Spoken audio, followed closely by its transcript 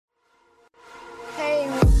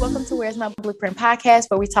Welcome to Where's My Blueprint podcast,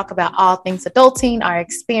 where we talk about all things adulting, our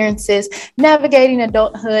experiences, navigating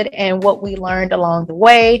adulthood, and what we learned along the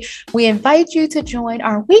way. We invite you to join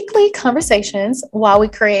our weekly conversations while we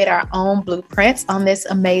create our own blueprints on this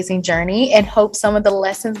amazing journey and hope some of the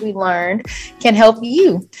lessons we learned can help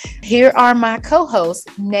you. Here are my co-hosts,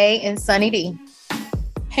 Nay and Sunny D.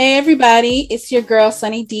 Hey everybody, it's your girl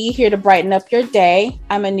Sunny D here to brighten up your day.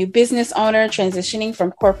 I'm a new business owner transitioning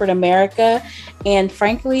from corporate America, and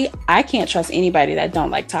frankly, I can't trust anybody that don't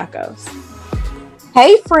like tacos.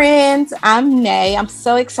 Hey friends, I'm Nay. I'm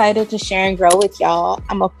so excited to share and grow with y'all.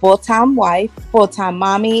 I'm a full-time wife, full-time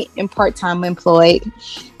mommy, and part-time employed.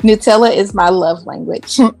 Nutella is my love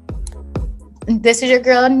language. This is your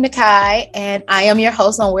girl, Nakai, and I am your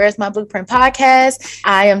host on Where's My Blueprint podcast.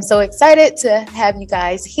 I am so excited to have you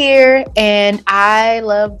guys here, and I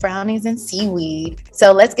love brownies and seaweed.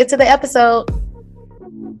 So let's get to the episode.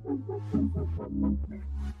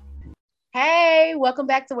 Hey, welcome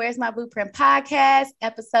back to Where's My Blueprint podcast,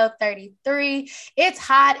 episode 33. It's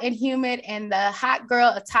hot and humid, and the hot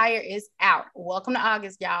girl attire is out. Welcome to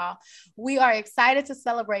August, y'all. We are excited to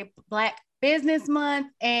celebrate Black Business Month,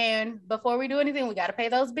 and before we do anything, we got to pay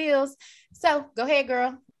those bills. So go ahead,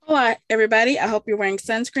 girl. All right, everybody. I hope you're wearing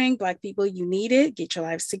sunscreen. Black people, you need it. Get your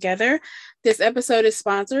lives together. This episode is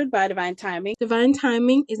sponsored by Divine Timing. Divine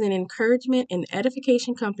Timing is an encouragement and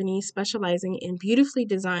edification company specializing in beautifully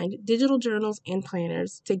designed digital journals and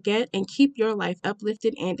planners to get and keep your life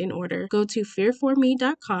uplifted and in order. Go to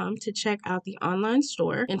fearforme.com to check out the online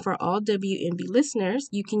store. And for all WMB listeners,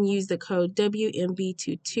 you can use the code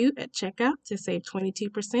WMB22 at checkout to save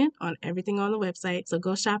 22% on everything on the website. So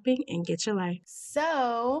go shopping and get your life.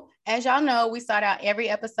 So, as y'all know, we start out every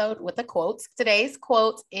episode with a quote. Today's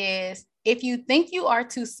quote is, if you think you are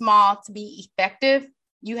too small to be effective,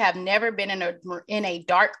 you have never been in a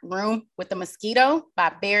dark room with a mosquito,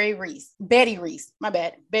 by Betty Reese. My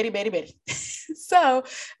bad. Betty. So,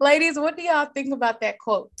 ladies, what do y'all think about that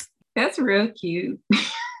quote? That's real cute.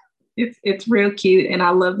 It's real cute. And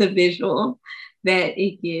I love the visual that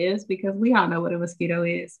it gives, because we all know what a mosquito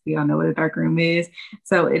is. We all know what a dark room is.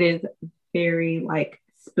 So it is very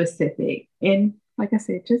specific. And like I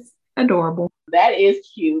said, just adorable. That is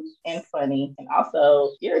cute and funny and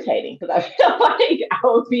also irritating, because I feel like I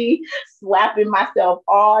would be slapping myself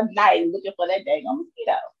all night looking for that dang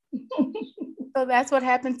mosquito. So that's what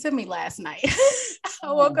happened to me last night.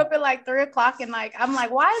 I woke up at 3:00 and I'm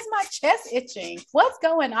like, why is my chest itching? What's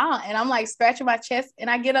going on? And I'm scratching my chest, and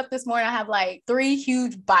I get up this morning, I have 3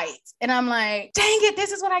 huge bites, and I'm like, dang it,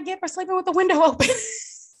 this is what I get for sleeping with the window open.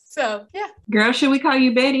 So, yeah. Girl, should we call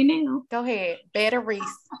you Betty now? Go ahead. Betty Reese.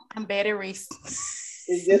 I'm Betty Reese.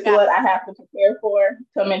 Is this what I have to prepare for?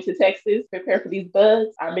 Coming to Texas, prepare for these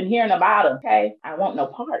bugs? I've been hearing about them, okay? I want no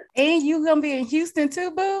part. And you gonna be in Houston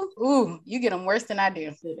too, boo? Ooh, you get them worse than I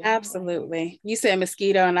do. Absolutely. You said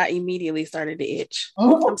mosquito, and I immediately started to itch.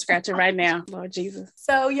 I'm scratching right now, Lord Jesus.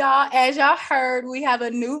 So y'all, as y'all heard, we have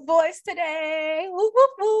a new voice today. Woo, woo,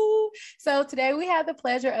 woo. So today we have the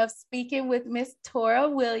pleasure of speaking with Miss Tori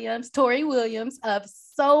Williams of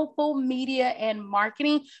Soulful Media and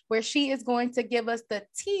Marketing, where she is going to give us the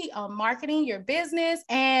tea on marketing your business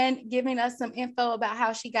and giving us some info about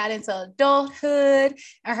how she got into adulthood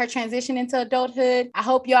or her transition into adulthood. I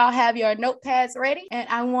hope y'all have your notepads ready, and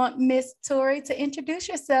I want Miss Tori to introduce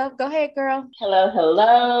yourself. Go ahead, girl.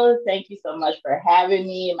 Hello. Thank you so much for having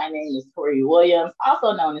me. My name is Tori Williams,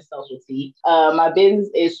 also known as Social Tea. My business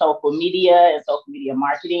is Soulful Media and Social Media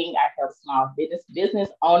Marketing. I help small business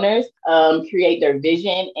owners create their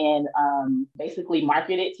vision and basically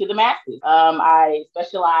market it to the masses. I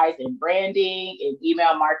specialize in branding, in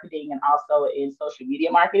email marketing, and also in social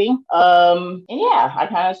media marketing. And yeah, I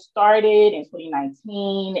kind of started in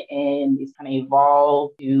 2019, and it's kind of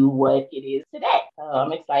evolved to what it is today. So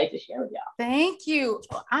I'm excited to share with y'all. Thank you.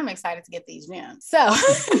 Well, I'm excited to get these gems. So,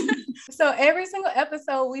 so every single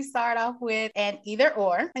episode we start off with an either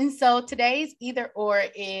or. And so today's either or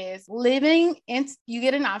is you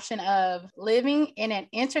get an option of living in an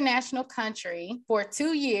international country for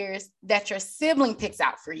 2 years that your sibling picks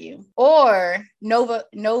out for you, or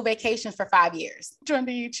no vacations for 5 years. Which one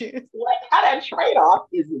do you choose? What kind of trade-off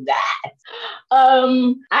is that?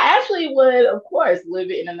 I actually would, of course, live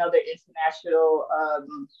in another international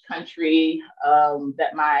country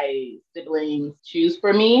that my siblings choose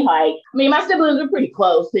for me. My siblings are pretty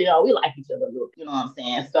close. We like each other, you know what I'm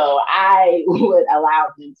saying? So I would allow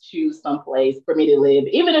them to choose someplace for me to live,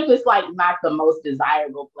 even if it's not the most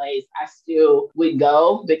desirable place. I still would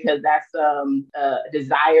go, because that's a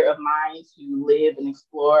desire of mine to live and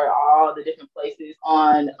explore all the different places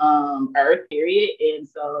on Earth, period. And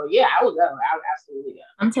so, yeah, I would go. absolutely go.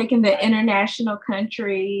 I'm taking the international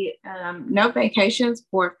country, no vacations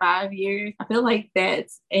for 5 years. I feel like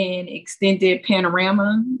that's an extended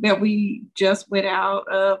panorama that we just went out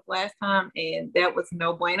of last time, and that was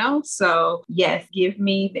no bueno. So yes, give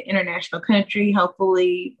me the international country.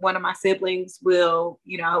 Hopefully one of my siblings will,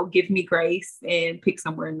 give me grace and pick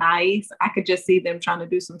somewhere nice. I could just see them trying to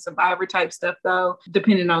do some survivor type stuff though,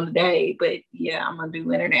 depending on the day. But yeah, I'm gonna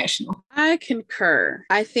do international. I concur.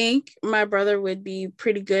 I think my brother would be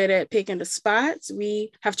pretty good at picking the spots.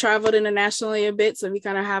 We have traveled internationally a bit, so we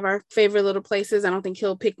kind of have our favorite little places. I don't think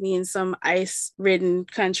he'll pick me in some ice-ridden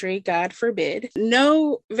country, God forbid.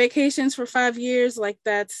 No vacations for 5 years, like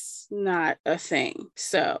that's not a thing.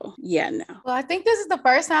 So yeah, no. Well, I think this is the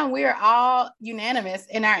first time we are all unanimous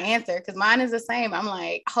in our answer, because mine is the same. I'm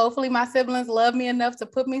like, hopefully my siblings love me enough to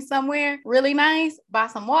put me somewhere really nice, buy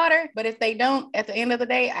some water. But if they don't, at the end of the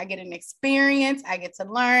day, I get an experience. I get to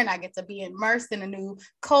learn. I get to be immersed in a new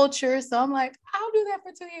culture. So I'm like, I'll do that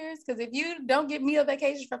for 2 years. Because if you don't give me a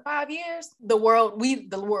vacation for 5 years, the world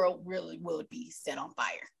really will be set on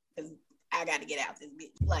fire. Because I got to get out this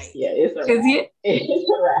bitch. Like, yeah, it's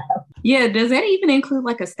a wrap. Yeah, does that even include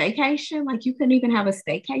like a staycation? Like you couldn't even have a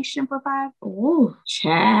staycation for 5? Ooh,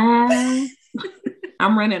 child.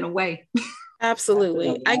 I'm running away.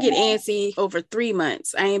 Absolutely. I get antsy over 3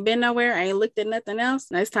 months. I ain't been nowhere. I ain't looked at nothing else.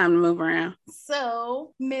 Now it's time to move around.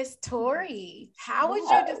 So, Miss Tori, how would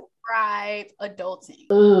you describe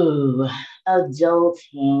adulting? Ooh,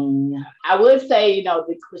 adulting. I would say,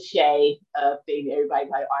 the cliche thing that everybody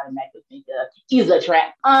probably automatically think of is a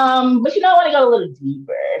trap. But I want to go a little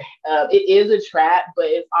deeper. It is a trap, but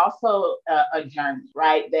it's also a journey,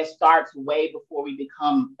 right? That starts way before we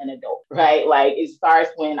become an adult, right? Like it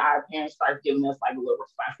starts when our parents start giving us like little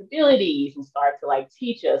responsibilities and start to like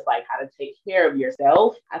teach us like how to take care of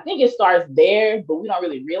yourself. I think it starts there, but we don't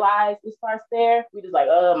really realize it starts there. We just like,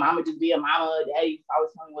 mama just be a mama, daddy's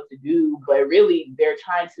always telling me what to do. But really they're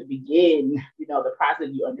trying to begin, the process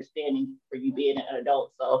of you understanding for you being an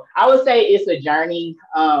adult. So I would say it's a journey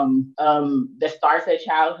that starts at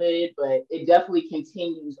childhood, but it definitely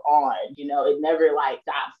continues on. It never like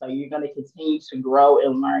stops. So you're going to continue to grow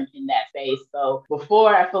and learn in that space. So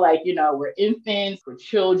before I feel like, we're infants, we're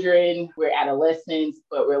children, we're adolescents,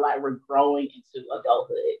 but we're growing into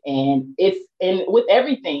adulthood. And with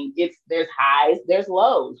everything, there's highs, there's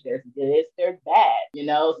lows, there's good, there's bad,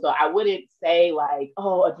 so I wouldn't say like,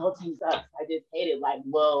 oh, adulting sucks, I just hate it. Like,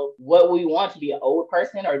 well, what we want to be an old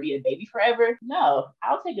person or be a baby forever? No,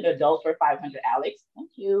 I'll take an adult for 500, Alex.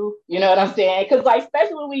 Thank you. You know what I'm saying? Because like,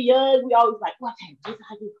 especially when we're young, we always like, oh, I can't wait till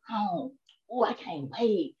I get grown. Oh, I can't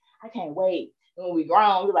wait. When we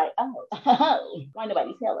grown, we're like, oh, why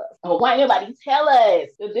nobody tell us? Oh, why nobody tell us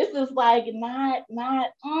that this is like not,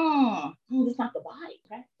 it's not the vibe,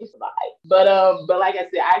 okay? It's the vibe. But like I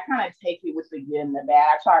said, I kind of take it with the good and the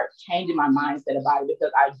bad. I start changing my mindset about it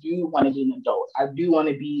because I do want to be an adult. I do want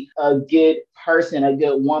to be a good person, a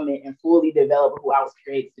good woman, and fully develop who I was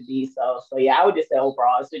created to be. So yeah, I would just say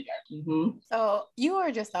overall, it's a journey. Mm-hmm. So you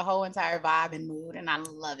are just a whole entire vibe and mood, and I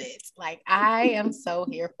love it. Like I am so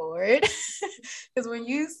here for it. Because when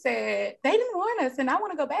you said they didn't want us and I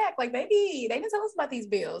want to go back, like, baby, they didn't tell us about these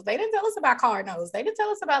bills. They didn't tell us about car notes. They didn't tell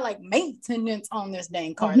us about like maintenance on this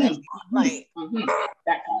dang car.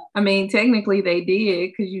 I mean, technically they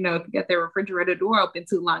did, because if you got their refrigerator door open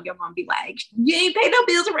too long, your mom be like, you ain't pay no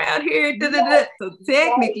bills around here. So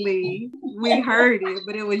technically we heard it,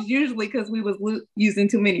 but it was usually because we was using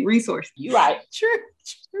too many resources. You're right. True.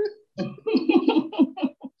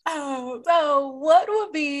 So what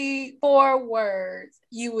would be 4 words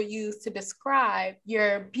you would use to describe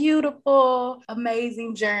your beautiful,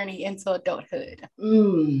 amazing journey into adulthood?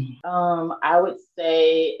 I would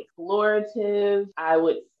say explorative. I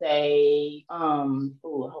would say,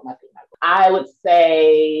 I would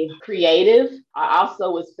say creative. I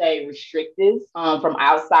also would say restrictive from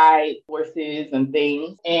outside forces and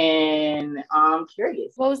things. And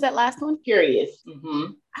curious. What was that last one? Curious.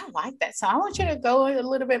 Mm-hmm. I like that. So I want you to go a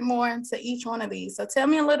little bit more into each one of these. So tell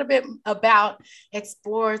me a little bit about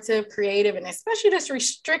explorative, creative, and especially this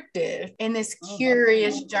restrictive in this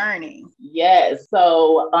curious journey. Yes.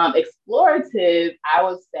 So explorative, I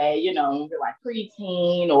would say, when we're like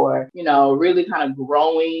preteen or, really kind of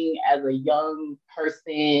growing as a young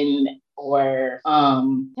person, or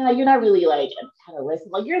you're not really like an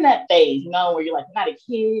adolescent. Like you're in that phase, where you're like not a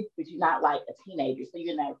kid, but you're not like a teenager. So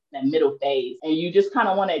you're in that middle phase, and you just kind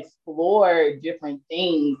of want to explore different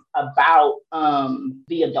things about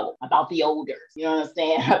the adult, about the older. You know what I'm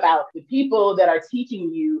saying? About the people that are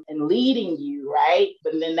teaching you and leading you, right?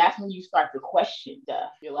 But then that's when you start to question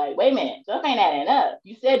stuff. You're like, wait a minute, stuff ain't adding up.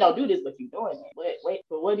 You said don't do this, but you're doing it. Wait,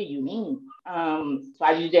 but what do you mean? So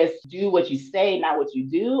you just do what you say, not what you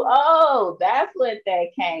do. Oh, that's what that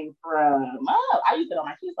came from. Oh, I use it on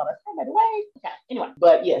my kids all the time, by the way. Okay, anyway,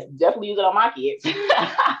 but yes, definitely use it on my kids.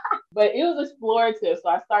 But it was explorative. So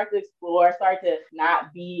I started to explore, I started to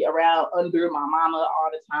not be around under my mama all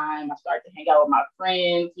the time. I started to hang out with my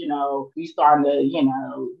friends, we started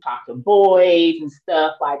to, talk to boys and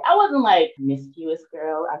stuff. Like I wasn't like promiscuous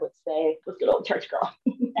girl, I would say. Let's good old church girl.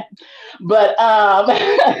 But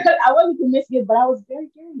I wasn't promiscuous, but I was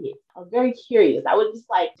very curious. I would just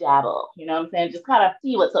like dabble, you know what I'm saying? Just kind of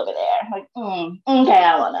see what's over there. Like, okay,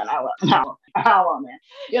 I don't want that. I don't want that.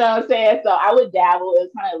 You know what I'm saying? So I would dabble and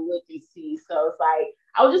kind of look and see. So it's like,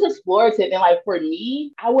 I was just explorative. And like for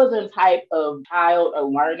me, I wasn't the type of child or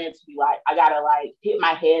learner to be like, I gotta like hit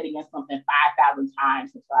my head against something 5,000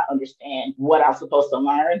 times until I understand what I'm supposed to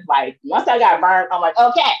learn. Like once I got burned, I'm like,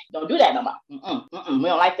 okay, don't do that no more. We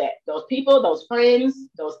don't like that. Those people, those friends,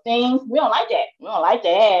 those things, we don't like that. We don't like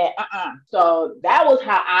that. So that was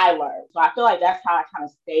how I learned. So I feel like that's how I kind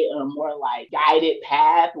of stayed on a more like guided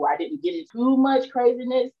path where I didn't get into too much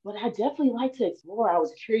craziness, but I definitely like to explore. I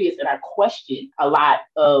was curious and I questioned a lot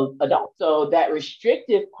of adults. So that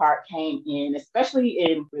restrictive part came in, especially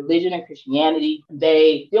in religion and Christianity.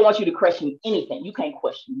 They want you to question anything. You can't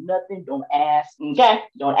question nothing. Don't ask. Okay?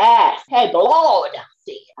 Don't ask. Hey, the Lord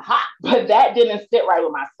said. Aha. But that didn't sit right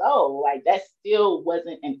with my soul. Like that still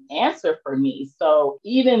wasn't an answer for me. So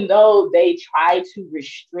even though they tried to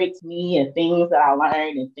restrict me and things that I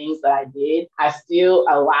learned and things that I did, I still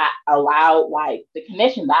allowed like the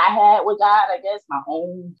connection that I had with God, I guess, my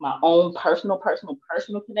own personal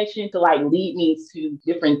connection to like lead me to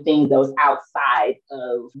different things that was outside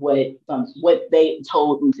of what they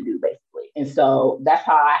told me to do, basically. And so that's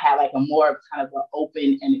how I had like a more kind of an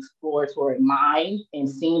open and exploratory mind and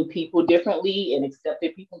seeing people differently and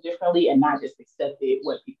accepted people differently and not just accepted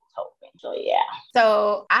what people told me. So yeah.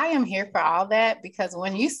 So I am here for all that because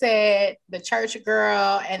when you said the church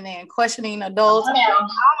girl and then questioning adults,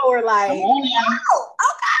 I were like, oh,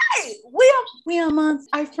 okay, we amongst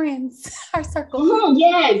our friends, our circle.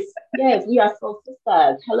 Yes, we are soul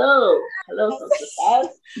sisters. Hello, soul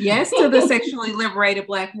sisters. Yes, to the sexually liberated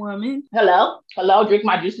Black woman. Hello. Drink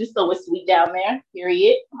my juices so it's sweet down there.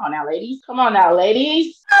 Period. Come on now,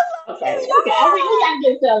 ladies. Okay. We gotta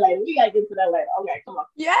get to that later. Okay, come on.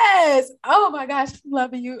 Yes. Oh my gosh,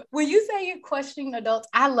 loving you. When you say you're questioning adults,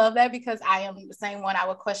 I love that because I am the same one. I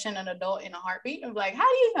would question an adult in a heartbeat and be like, how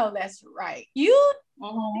do you know that's right? You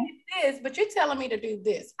did this, but you're telling me to do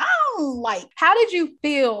this. I don't like. How did you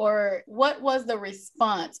feel, or what was the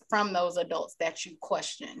response from those adults that you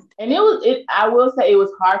questioned? And I will say it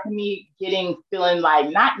was hard for me feeling like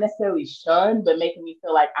not necessarily shunned, but making me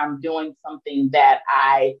feel like I'm doing something that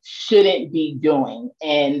I shouldn't be doing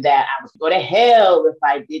and that I was going to hell if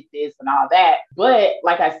I did this and all that. But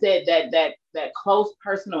like I said, that close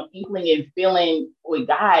personal inkling and feeling with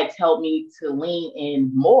God told me to lean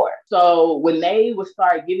in more. So when they would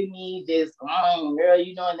start giving me this, girl,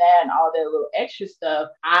 you doing that and all that little extra stuff,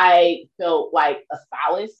 I felt like a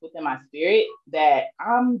solace within my spirit that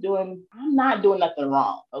I'm not doing nothing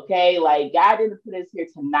wrong. Okay. Like God didn't put us here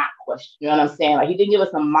to not question. You know what I'm saying? Like he didn't give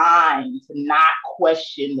us a mind to not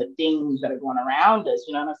question the things that are going around us.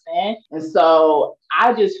 You know what I'm saying? And so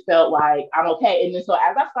I just felt like I'm okay. And then so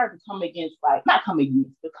as I started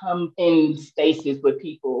to come in spaces with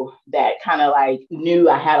people that kind of like knew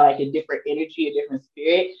I had like a different energy, a different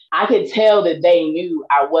spirit, I could tell that they knew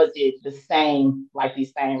I wasn't the same like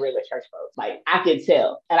these same regular church folks. Like I could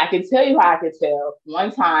tell. And I can tell you how I could tell.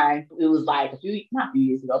 One not a few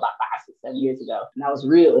years ago, about 5, 6, 7 years ago. And I was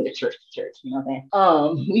real into church, you know what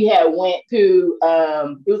I'm saying? We had went to,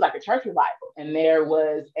 it was like a church revival. And there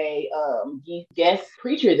was a guest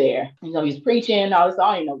preacher there. You know, he's preaching, all this, I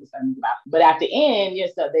don't even know what the sermon's about. But at the end,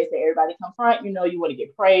 so they say everybody come front, you want to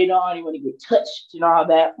get prayed on, you want to get touched, all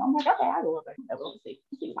that. So I'm like, okay, I go up there. Let's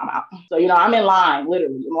see what I'm out. So, I'm in line,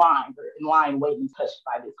 literally in line waiting touched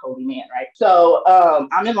by this holy man, right? So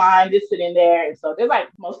I'm in line, just sitting there. And so there's like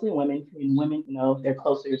mostly women, and women, they're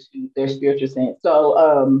closer to their spiritual sense.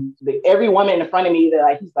 So every woman in front of me, they're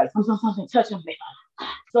like, he's like, something touch him, they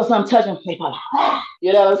fall. So I'm touching, they fall.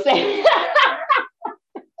 You know what I'm saying?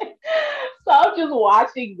 So I'm just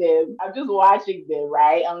watching them. I'm just watching them,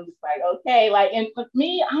 right? I'm just like, okay, like, and for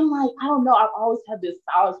me, I'm like, I don't know. I've always had this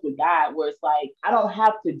solace with God where it's like, I don't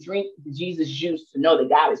have to drink the Jesus juice to know that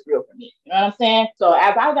God is real for me. You know what I'm saying? So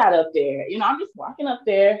as I got up there, I'm just walking up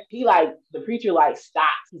there. He like, the preacher like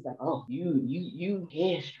stops. He's like, oh, you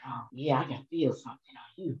headstrong. Yeah, I can feel something on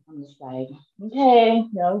you. I'm just like, okay,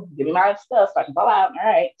 give me my stuff so I can go out. All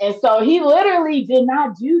right. And so he literally did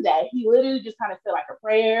not do that. He literally just kind of said like a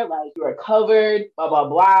prayer, like you are covered, blah, blah,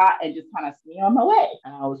 blah, and just kind of sent me on my way.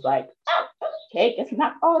 And I was like, oh, okay, guess I'm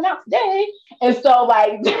not falling out today. And so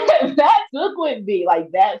like that took with me. Like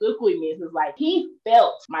that took with me. It was like he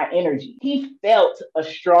felt my energy. He felt a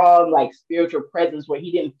strong like spiritual presence where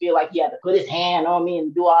he didn't feel like he had to put his hand on me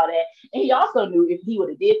and do all that. And he also knew if he would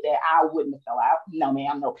have did that, I wouldn't have fell out. No,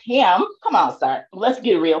 ma'am, no Pam. Come on, sir. Let's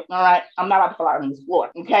get real. All right. I'm not about to fall out on this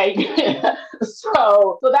floor. Okay.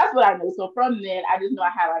 So that's what I knew. So from then, I just know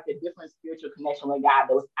I had like a different spiritual connection with God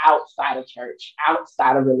that was outside of church,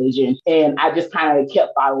 outside of religion. And I just kind of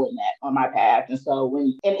kept following that on my path. And so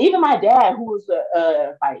and even my dad, who was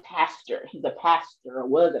a like pastor, he's a pastor or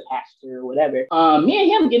was a pastor or whatever. Me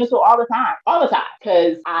and him get into it all the time.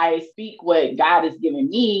 Because I speak what God has given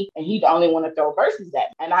me and he don't only want to throw verses at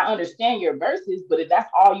me. And I understand your verses, but if that's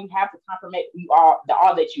all you have to confirmate all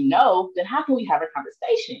that you know, then how can we have a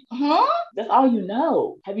conversation? That's all you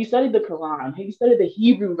know. Have you studied the Quran? Have you studied the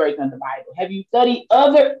Hebrew version of the Bible? Have you studied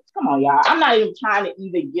other? Come on, y'all. I'm not even trying to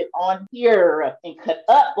even get on here and cut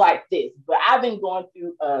up like this, but I've been going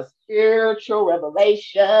through a spiritual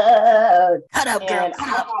revelation. Cut up, girl. And I'm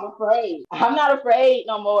not afraid. I'm not afraid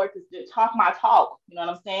no more to talk my talk. You know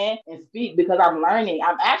what I'm saying? And speak because I'm learning.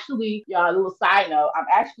 I'm actually, y'all, a little side note, I'm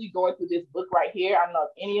actually going through this book right here. I don't know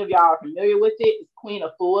if any of y'all are familiar with it. It's Queen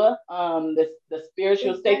Afua, the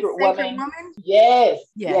spiritual sacred woman. Yes.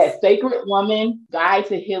 Sacred Woman, Guide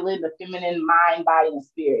to Healing the Feminine Mind, Body, and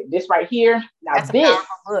Spirit. This right here. Now that's a powerful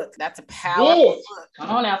book. That's a powerful book. Come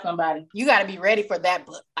on now, somebody. You got to be ready for that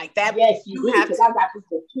book. Like that. Yes, you do. Because I got this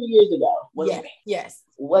book 2 years ago. Yes.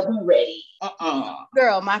 Wasn't ready.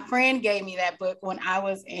 Girl, my friend gave me that book when I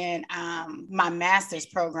was in my master's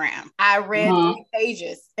program. I read 3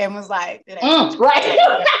 pages and was like,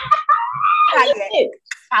 right.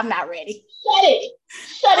 I'm not ready.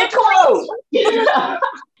 Shut it close.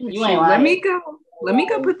 You ain't lying. Let me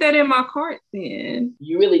go put that in my cart then.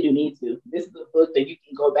 You really do need to. This is a book that you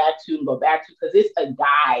can go back to because it's a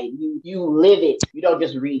guide. You live it. You don't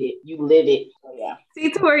just read it. You live it. So, yeah.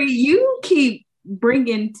 See, Tori, you keep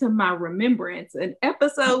bringing to my remembrance an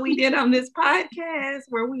episode we did on this podcast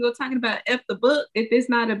where we were talking about the book. If it's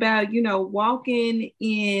not about, walking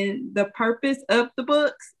in the purpose of the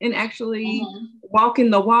books and actually walking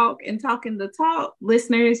the walk and talking the talk,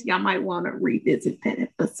 listeners, y'all might want to revisit that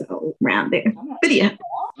episode around there. But yeah.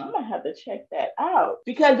 I'm gonna have to check that out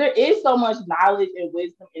because there is so much knowledge and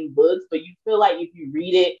wisdom in books, but you feel like if you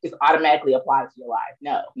read it, it's automatically applied to your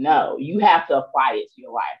life. No, you have to apply it to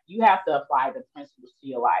your life. You have to apply the principles to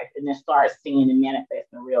your life and then start seeing and manifesting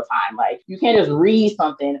in real time. Like you can't just read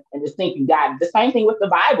something and just think you got it. The same thing with the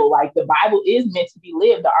Bible. Like the Bible is meant to be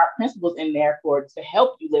lived. There are principles in there to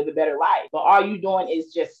help you live a better life. But all you doing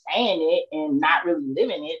is just saying it and not really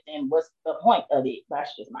living it. Then what's the point of it?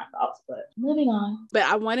 That's just my thoughts. But moving on. But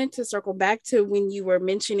I wanted to circle back to when you were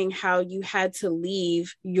mentioning how you had to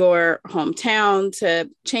leave your hometown to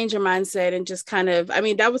change your mindset and just kind of,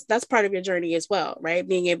 that's part of your journey as well, right?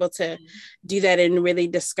 Being able to do that and really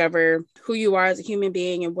discover who you are as a human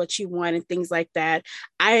being and what you want and things like that.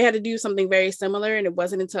 I had to do something very similar, and it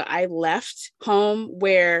wasn't until I left home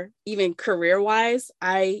where even career-wise,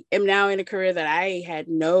 I am now in a career that I had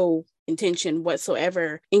no intention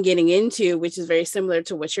whatsoever in getting into, which is very similar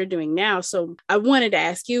to what you're doing now. So I wanted to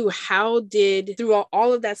ask you, through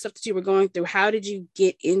all of that stuff that you were going through, how did you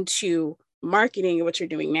get into marketing and what you're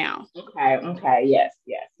doing now? Okay. Yes.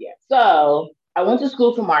 So I went to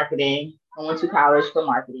school for marketing. I went to college for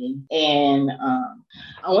marketing, and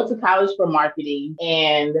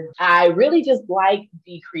I really just like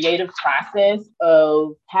the creative process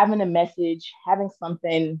of having a message, having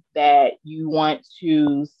something that you want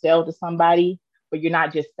to sell to somebody, but you're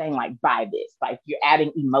not just saying like, buy this, like you're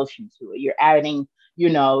adding emotion to it. You're adding,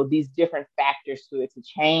 these different factors to it to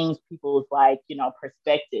change people's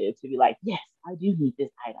perspective to be like, yes, I do need this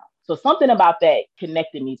item. So something about that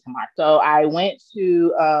connected me to Mark. So I went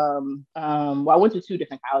to, I went to 2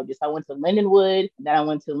 different colleges. I went to Lindenwood, and then I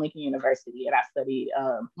went to Lincoln University, and I studied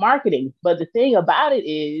marketing. But the thing about it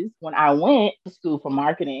is, when I went to school for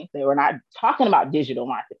marketing, they were not talking about digital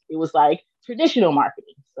marketing. It was like traditional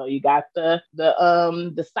marketing. So you got the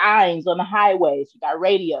signs on the highways, you got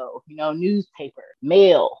radio, newspaper,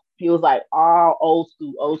 mail, It was like all old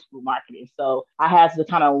school marketing. So I had to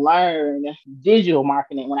kind of learn digital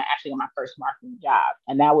marketing when I actually got my first marketing job.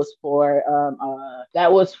 And that was for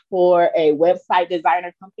a website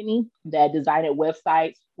designer company that designed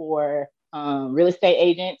websites for real estate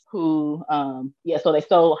agents who, so they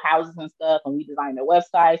sold houses and stuff, and we designed their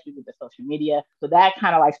websites, we did the social media. So that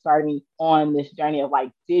kind of like started me on this journey of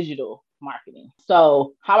like digital marketing.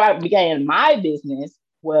 So how I began my business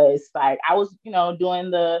was like, I was,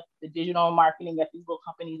 doing the digital marketing at these little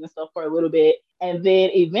companies and stuff for a little bit. And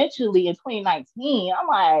then eventually in 2019, I'm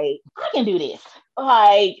like, I can do this.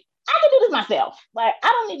 Like, I can do this myself. Like, I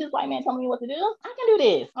don't need this white man telling me what to do. I can do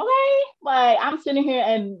this. Okay. Like, I'm sitting here,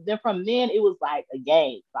 and then from then it was like a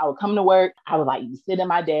game. So I would come to work. I would like sit at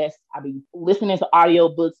my desk. I'd be listening to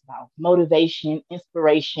audiobooks about motivation,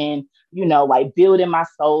 inspiration, like building my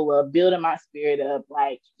soul up, building my spirit up,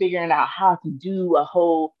 like figuring out how I can do a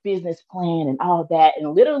whole business plan and all that.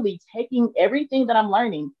 And literally taking everything that I'm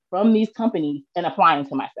learning from these companies and applying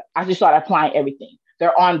to myself. I just started applying everything,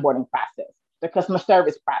 their onboarding process, the customer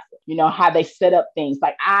service process, how they set up things.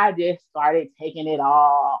 Like, I just started taking it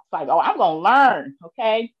all. It's like, oh, I'm going to learn.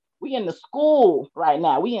 Okay. We in the school right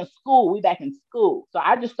now. We in school. We back in school. So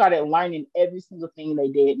I just started learning every single thing they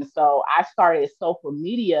did. And so I started social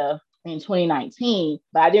media in 2019,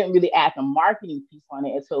 but I didn't really add the marketing piece on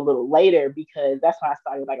it until a little later, because that's when I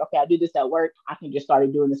started like, okay, I do this at work. I can just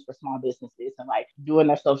start doing this for small businesses and like doing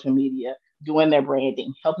their social media, doing their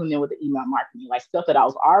branding, helping them with the email marketing, like stuff that I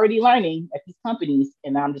was already learning at these companies.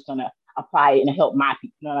 And I'm just going to apply it and help my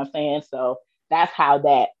people. You know what I'm saying? So that's how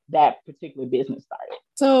that particular business started.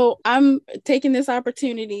 So I'm taking this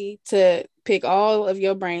opportunity to pick all of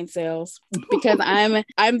your brain cells because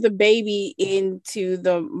I'm the baby into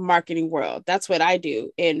the marketing world. That's what I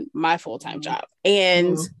do in my full-time job.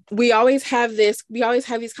 And we always have these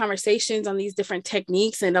conversations on these different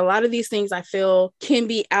techniques. And a lot of these things I feel can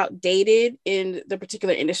be outdated in the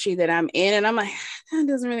particular industry that I'm in. And I'm like, that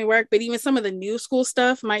doesn't really work. But even some of the new school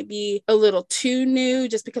stuff might be a little too new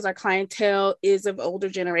just because our clientele is of older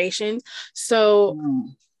generations. So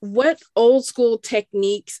what old school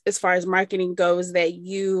techniques as far as marketing goes that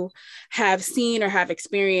you have seen or have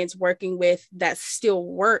experienced working with that still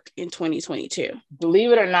work in 2022?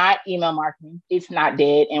 Believe it or not, email marketing, it's not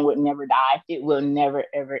dead and would never die. It will never,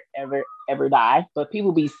 ever, ever, ever die. But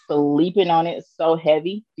people be sleeping on it so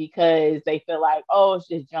heavy because they feel like, oh, it's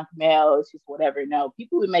just junk mail. It's just whatever. No,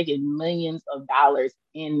 people are making millions of dollars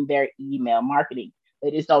in their email marketing. They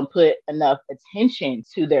just don't put enough attention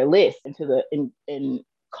to their list and to in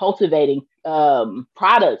cultivating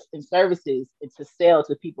products and services to sell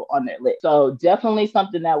to people on their list. So definitely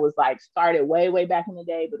something that was like started way, way back in the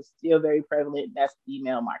day, but it's still very prevalent. That's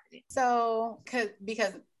email marketing. So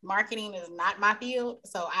because marketing is not my field,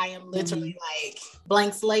 so I am literally like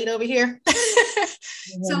blank slate over here.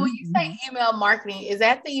 So when you say email marketing, is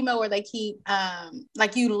that the email where they keep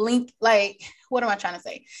like you link, like, what am I trying to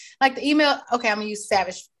say? Like the email, okay, I'm gonna use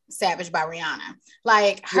Savage by Rihanna.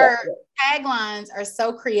 Like her taglines are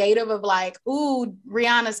so creative of like, ooh,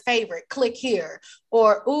 Rihanna's favorite, click here.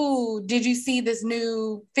 Or, ooh, did you see this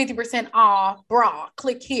new 50% off bra?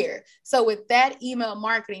 Click here. So with that email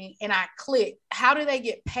marketing and I click, how do they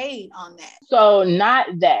get paid on that? So not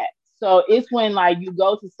that. So it's when like you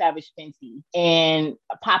go to Savage Fenty and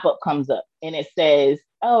a pop-up comes up and it says,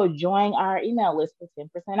 oh, join our email list for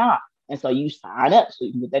 10% off. And so you sign up so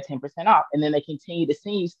you can get that 10% off. And then they continue to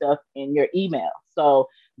send you stuff in your email. So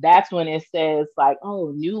that's when it says like,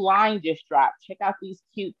 oh, new line just dropped. Check out these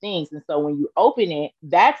cute things. And so when you open it,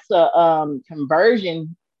 that's a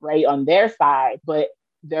conversion rate on their side, but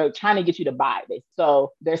they're trying to get you to buy this.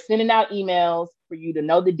 So they're sending out emails for you to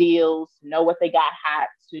know the deals, to know what they got hot,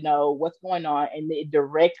 to know what's going on. And it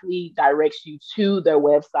directly directs you to their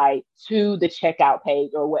website, to the checkout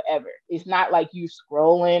page or whatever. It's not like you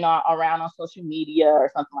scrolling around on social media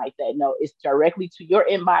or something like that. No, it's directly to your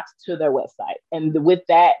inbox, to their website. And with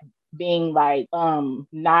that being like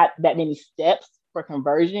not that many steps for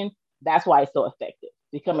conversion, that's why it's so effective.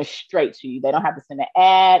 Coming straight to you. They don't have to send an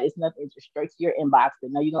ad. It's nothing. It's just straight to your inbox. They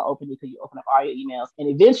know you're going to open it because you open up all your emails. And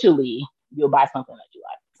eventually you'll buy something that you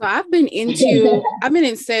like. So I've been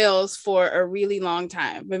in sales for a really long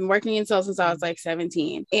time. I've been working in sales since I was like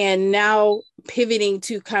 17, and now pivoting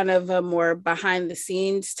to kind of a more behind the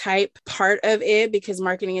scenes type part of it, because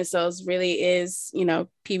marketing and sales really is,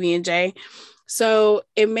 PB&J. So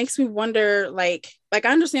it makes me wonder, like I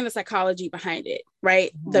understand the psychology behind it,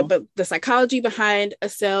 right? The psychology behind a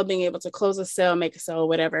sale, being able to close a sale, make a sale,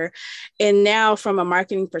 whatever. And now from a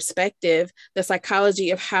marketing perspective, the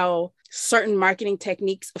psychology of how certain marketing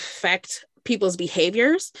techniques affect people's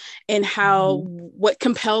behaviors and how what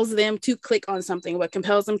compels them to click on something, what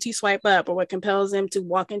compels them to swipe up, or what compels them to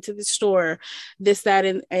walk into the store, this, that,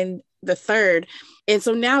 and the third. And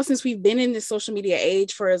so now, since we've been in this social media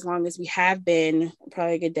age for as long as we have been,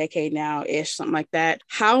 probably a good decade now ish, something like that,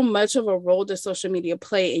 how much of a role does social media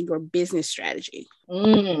play in your business strategy?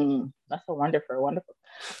 That's a wonderful.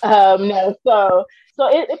 No, so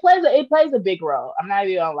it plays a big role. I'm not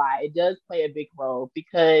even gonna lie, it does play a big role,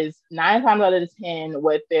 because 9 times out of 10,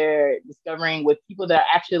 what they're discovering with people that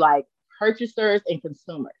are actually like purchasers and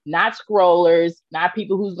consumers, not scrollers, not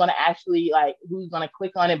people who's gonna actually like who's gonna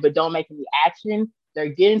click on it but don't make any action. They're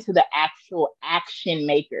getting to the actual action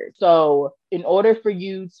makers. So in order for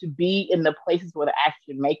you to be in the places where the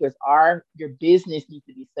action makers are, your business needs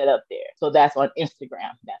to be set up there. So that's on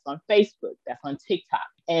Instagram, that's on Facebook, that's on TikTok.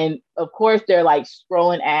 And of course, they're like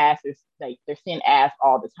scrolling ads, they're seeing ads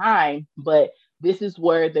all the time, but this is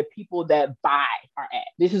where the people that buy are at.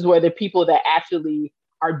 This is where the people that actually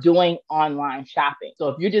are doing online shopping. So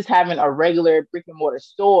if you're just having a regular brick and mortar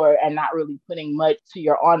store and not really putting much to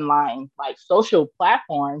your online like social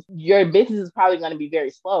platforms, your business is probably going to be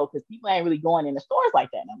very slow, because people ain't really going into stores like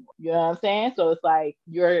that no more. You know what I'm saying? So it's like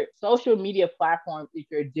your social media platform is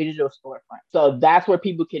your digital storefront. So that's where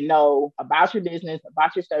people can know about your business,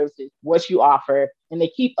 about your services, what you offer, and they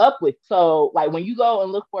keep up with. So like when you go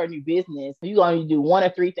and look for a new business, you're going to do one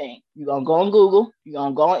of three things. You're going to go on Google, you're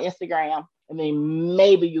going to go on Instagram, and then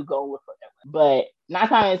maybe you go look for them. But 9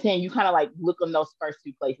 times out of 10, you kind of like look on those first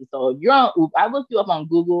two places. So if you're on, I looked you up on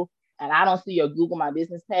Google and I don't see your Google My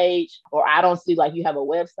Business page, or I don't see like you have a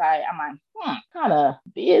website, I'm like, kind of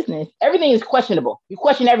business. Everything is questionable. You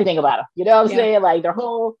question everything about them. You know what I'm saying? Like their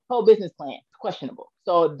whole business plan is questionable.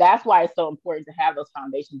 So that's why it's so important to have those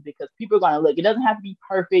foundations, because people are going to look. It doesn't have to be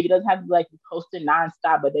perfect. It doesn't have to be like you posting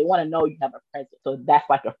nonstop, but they want to know you have a presence. So that's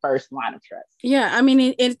like a first line of trust. Yeah, I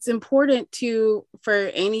mean, it's important for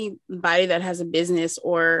anybody that has a business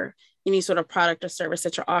or any sort of product or service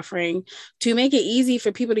that you're offering to make it easy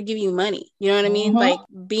for people to give you money. You know what I mean? Like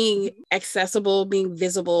being accessible, being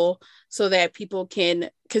visible, so that people can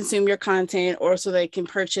consume your content, or so they can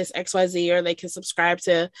purchase XYZ, or they can subscribe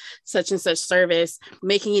to such and such service.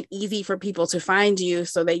 Making it easy for people to find you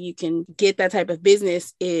so that you can get that type of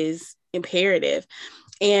business is imperative.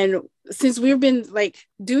 And since we've been like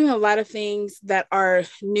doing a lot of things that are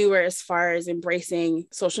newer as far as embracing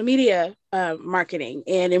social media marketing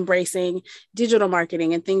and embracing digital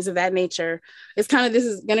marketing and things of that nature, this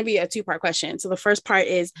is going to be a 2-part question. So the first part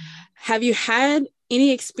is, have you had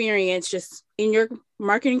any experience just in your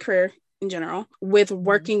marketing career in general with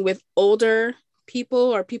working with older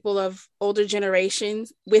people or people of older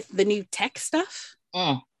generations with the new tech stuff?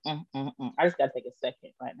 I just got to take a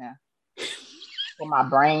second right now. For my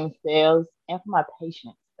brain cells and for my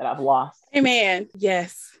patience that I've lost. Amen.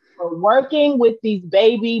 Yes. For working with these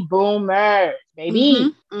baby boomers,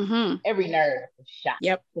 baby. Every nerve is shot.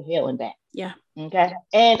 Yep. To hell and back. Yeah. Okay.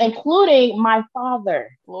 And including my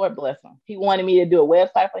father, Lord bless him. He wanted me to do a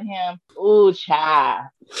website for him. Oh, child.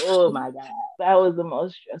 Oh my God. That was the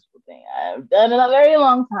most stressful thing I've done in a very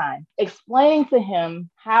long time. Explaining to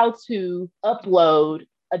him how to upload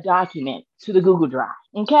a document to the Google Drive.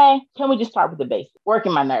 Okay? Can we just start with the basics?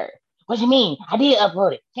 Working my nerve. What do you mean? I did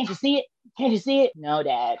upload it. Can't you see it? Can't you see it? No,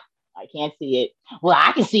 Dad. I can't see it. Well,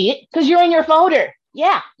 I can see it because you're in your folder.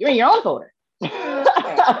 Yeah, you're in your own folder.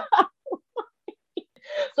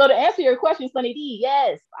 So to answer your question, Sunny D,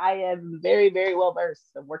 yes, I am very, very well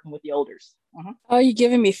versed of working with the elders. Oh, you're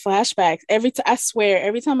giving me flashbacks. I swear,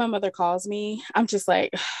 every time my mother calls me, I'm just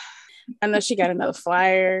like, I know she got another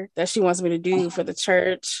flyer that she wants me to do for the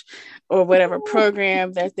church or whatever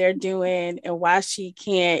program that they're doing, and why she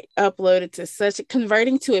can't upload it to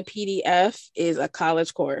converting to a PDF is a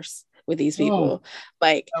college course with these people.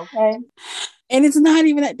 Like, okay. And it's not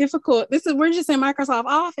even that difficult. We're just in Microsoft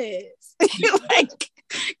Office. Like,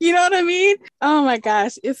 you know what I mean? Oh my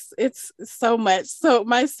gosh, it's so much. So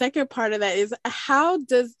my second part of that is, how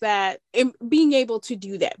does that, being able to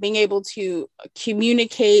do that, being able to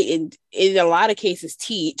communicate and in a lot of cases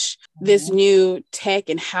teach this new tech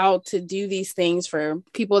and how to do these things for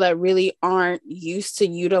people that really aren't used to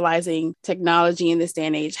utilizing technology in this day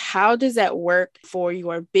and age, how does that work for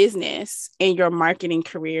your business and your marketing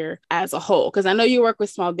career as a whole? Because I know you work with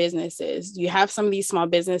small businesses. You have some of these small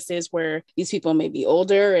businesses where these people may be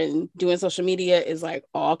older and doing social media is like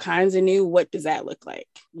all kinds of new. What does that look like?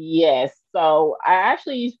 Yes. So I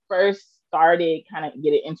actually first started kind of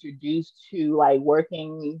getting introduced to like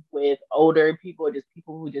working with older people, just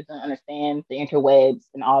people who just don't understand the interwebs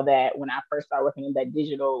and all that when I first started working in that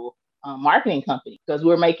digital marketing company because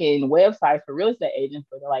we're making websites for real estate agents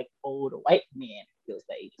for the like old white men real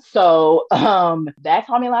estate agents. So that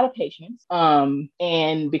taught me a lot of patience.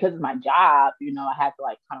 And because it's my job, you know, I had to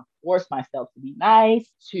like kind of force myself to be nice,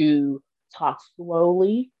 to talk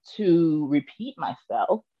slowly, to repeat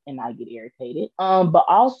myself and not get irritated. But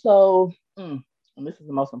also, and this is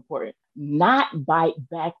the most important, not bite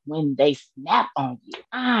back when they snap on you.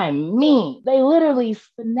 I mean, they literally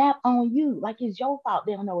snap on you like it's your fault.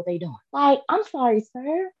 They don't know what they're doing. Like, I'm sorry,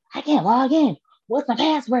 sir. I can't log in. What's my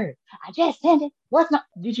password? I just sent it. What's my...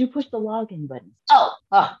 Did you push the login button? Oh.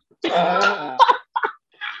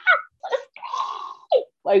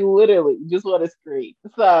 Like literally, just want to scream.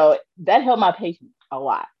 So that helped my patience a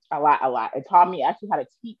lot. It taught me actually how to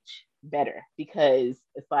teach better because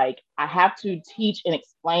it's like I have to teach and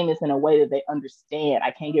explain this in a way that they understand.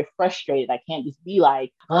 I can't get frustrated. I can't just be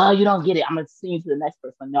like, oh, you don't get it, I'm gonna send you to the next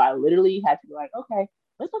person. No, I literally had to be like, okay,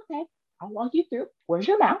 it's okay. I'll walk you through. Where's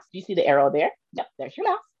your mouse? Do you see the arrow there? Yep, there's your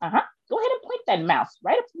mouse. Go ahead and click that mouse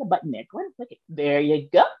right up to the button there. Go ahead and click it. There you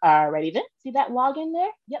go. Alrighty then. See that login there?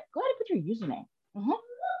 Yep. Go ahead and put your username.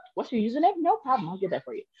 What's your username? No problem. I'll get that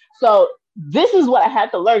for you. So this is what I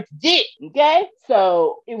had to learn to do. Okay.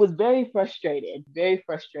 So it was very frustrating,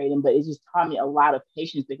 but it just taught me a lot of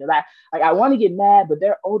patience because I want to get mad, but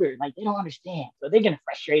they're older. Like they don't understand. So they're getting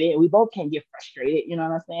frustrated. We both can't get frustrated. You know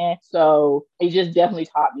what I'm saying? So it just definitely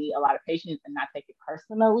taught me a lot of patience and not take it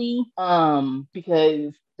personally.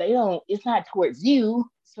 Because it's not towards you.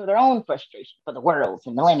 So their own frustration for the worlds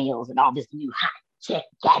and millennials and all this new hot check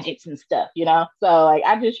gadgets and stuff, you know? So like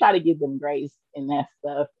I just try to give them grace in that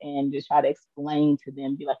stuff and just try to explain to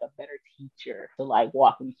them, be like a better teacher to like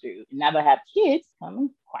walk them through. And now that I have kids,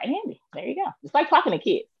 coming quite handy. There you go. It's like talking to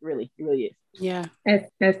kids, really. It really is. Yeah. As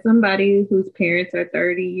somebody whose parents are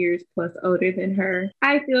 30 years plus older than her,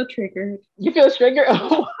 I feel triggered. You feel triggered?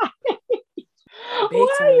 Why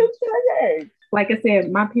are you triggered? Like I said,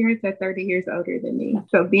 my parents are 30 years older than me.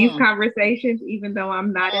 So these conversations, even though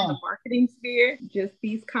I'm not in the marketing sphere, just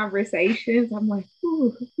these conversations, I'm like,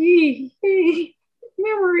 ooh,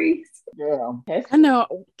 memories. Girl. I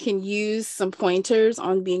know can use some pointers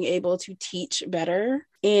on being able to teach better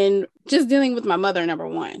and just dealing with my mother, number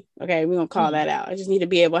one. Okay, we're going to call that out. I just need to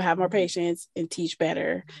be able to have more patience and teach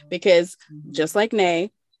better because just like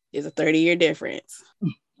Nay, is a 30-year difference.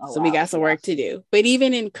 So we got some work to do. But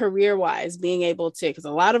even in career-wise, being able to, because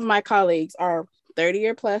a lot of my colleagues are 30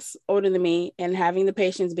 or plus older than me and having the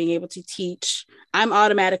patience, being able to teach, I'm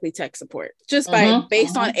automatically tech support. Just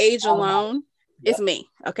based on age alone, it's me.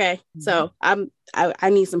 Okay. So I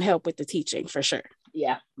need some help with the teaching for sure.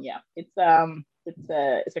 Yeah. It's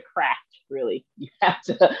a craft, really. You have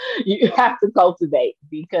to cultivate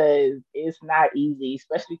because it's not easy,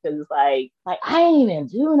 especially because it's like I ain't even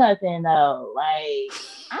do nothing though. Like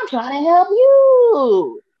I'm trying to help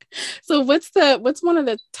you. So what's one of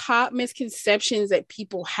the top misconceptions that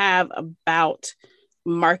people have about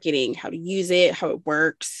marketing, how to use it, how it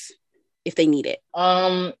works, if they need it?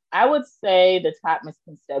 I would say the top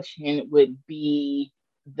misconception would be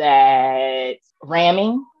that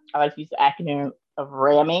ramming. I like to use the acronym of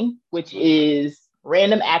ramming, which is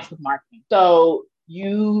random acts of marketing. So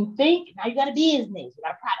you think now you got a business, you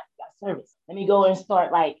got a product, you got a service. Let me go and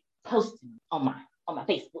start like posting on my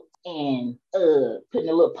Facebook and putting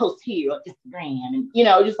a little post here on Instagram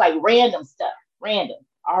and just like random stuff,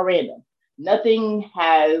 all random. Nothing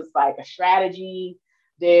has like a strategy.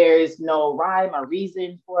 There's no rhyme or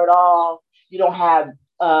reason for it all. You don't have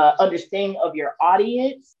understanding of your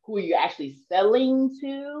audience, who you're actually selling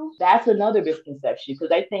to. That's another misconception because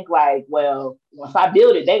they think like, well, once I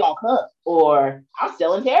build it, they gonna come, or I'm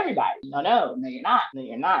selling to everybody. No, you're not.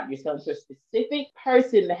 You're selling to a specific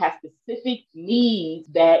person that has specific needs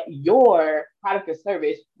that your product or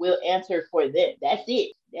service will answer for them. That's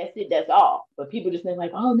it. That's all. But people just think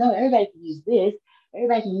like, oh no, everybody can use this.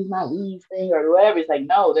 Everybody can use my weave thing or whatever. It's like,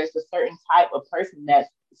 no, there's a certain type of person that's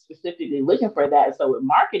specifically looking for that. So with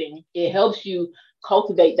marketing, it helps you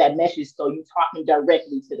cultivate that message so you're talking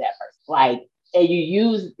directly to that person. Like, and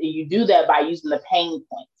you do that by using the pain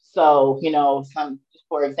points. So,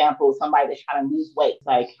 for example, somebody that's trying to lose weight,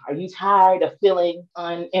 like, are you tired of feeling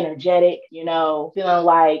unenergetic, feeling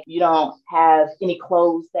like you don't have any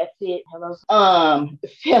clothes that fit? Hello?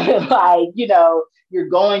 Feeling like, you're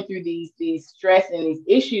going through these stress and these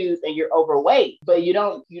issues and you're overweight, but you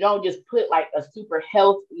don't just put like a super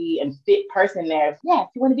healthy and fit person there. Yeah, if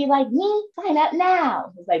you want to be like me, sign up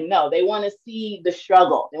now. It's like, no, they want to see the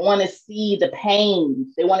struggle. They want to see the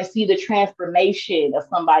pain. They want to see the transformation of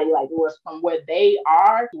somebody like yours from where they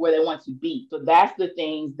are to where they want to be. So that's the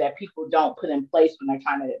things that people don't put in place when they're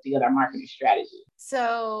trying to figure their marketing strategy.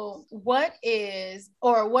 So what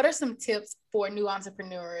are some tips for new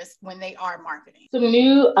entrepreneurs when they are marketing?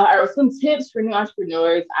 Some tips for new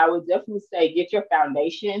entrepreneurs, I would definitely say get your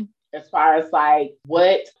foundation as far as like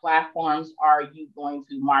what platforms are you going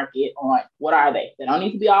to market on? What are they? They don't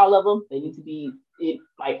need to be all of them. They need to be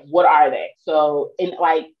like, what are they? So, and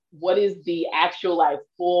like, what is the actual like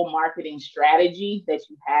full marketing strategy that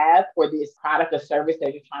you have for this product or service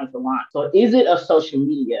that you're trying to launch? So is it a social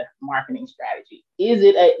media marketing strategy? Is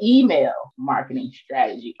it an email marketing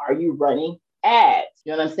strategy? Are you running ads?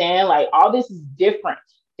 You know what I'm saying? Like all this is different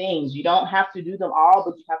things. You don't have to do them all,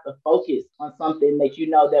 but you have to focus on something that you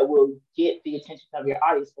know that will get the attention of your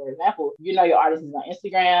audience. For example, you know your audience is on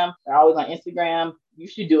Instagram, they're always on Instagram. You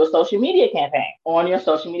should do a social media campaign on your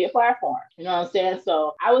social media platform. You know what I'm saying?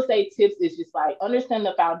 So I would say tips is just like understand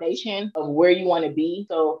the foundation of where you want to be.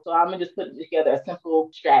 So I'm gonna just put together a simple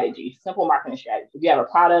strategy, simple marketing strategy. If you have a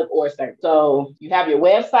product or a service. So you have your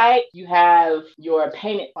website, you have your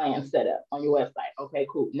payment plan set up on your website. Okay,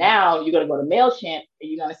 cool. Now you're gonna go to MailChimp and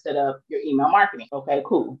you're gonna set up your email marketing. Okay,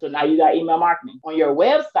 cool. So now you got email marketing. On your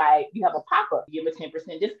website, you have a pop-up. You give a 10%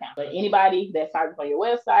 discount. But anybody that signs up on your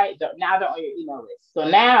website, now they're on your email list. So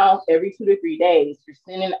now every 2 to 3 days, you're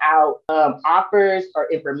sending out offers or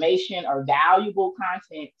information or valuable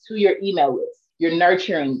content to your email list. You're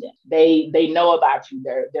nurturing them. They know about you.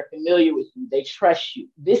 They're familiar with you. They trust you.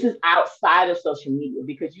 This is outside of social media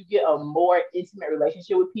because you get a more intimate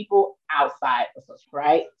relationship with people outside of social,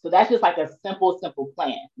 right? So that's just like a simple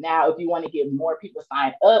plan. Now, if you want to get more people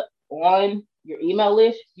signed up on your email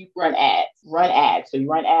list, you run ads. So you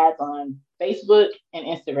run ads on Facebook and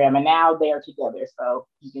Instagram, and now they are together. So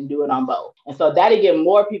you can do it on both. And so that'll get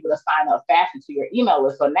more people to sign up faster to your email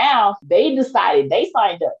list. So now they decided, they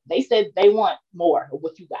signed up. They said they want more of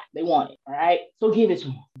what you got. They want it. All right. So give it to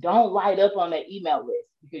them. Don't light up on that email list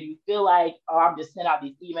because you feel like, oh, I'm just sending out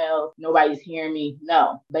these emails. Nobody's hearing me.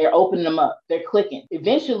 No, they're opening them up. They're clicking.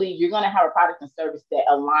 Eventually, you're going to have a product and service that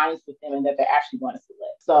aligns with them and that they're actually going to select.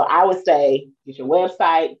 So I would say get your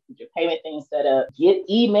website, get your payment thing set up, get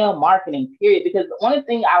email marketing, period. Because one of the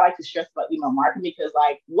things I like to stress about email marketing, because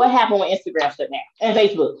like what happened when Instagram shut down and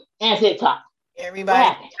Facebook and TikTok?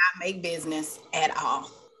 Everybody cannot make business at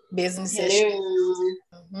all. Businesses.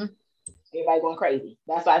 Mm-hmm. Everybody going crazy.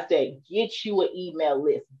 That's why I say get you an email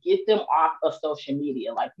list. Get them off of social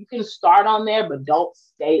media. Like you can start on there, but don't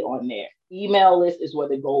stay on there. Email list is where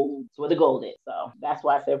the gold is. So that's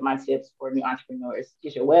why I said my tips for new entrepreneurs: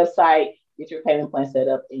 get your website, get your payment plan set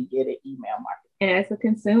up, and get an email marketing. And as a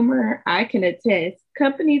consumer, I can attest,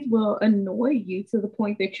 companies will annoy you to the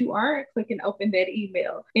point that you are clicking open that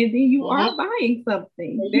email and then you are buying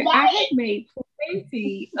something. I have made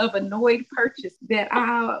plenty of annoyed purchase that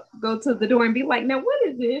I'll go to the door and be like, now what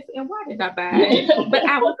is this? And why did I buy it? But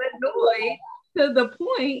I was annoyed to the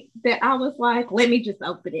point that I was like, let me just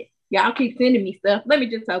open it. Y'all keep sending me stuff. Let me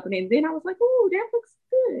just open it. And then I was like, oh, that looks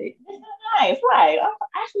good. Nice, right? I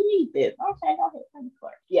actually need this. Okay, go ahead.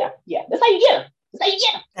 Yeah. That's how you get them.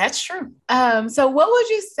 That's true. So what would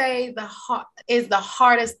you say is the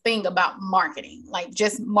hardest thing about marketing? Like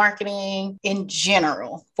just marketing in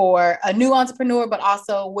general for a new entrepreneur, but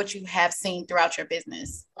also what you have seen throughout your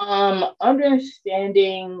business?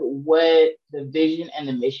 Understanding what the vision and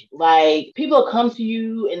the mission. Like people come to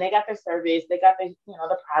you and they got their service, they got their,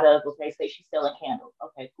 the product. Okay, say she's selling candles.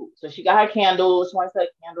 Okay, cool. So she got her candles, she wants to sell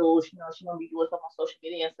candles, she gonna be doing stuff on social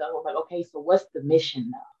media and stuff. I was like, okay, so what's the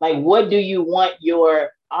mission now? Like what do you want your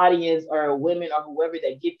audience or women or whoever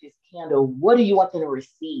that get this candle, what do you want them to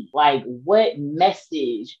receive? Like what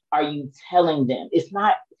message are you telling them? It's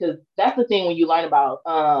not, because that's the thing when you learn about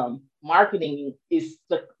marketing is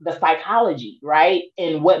the psychology, right?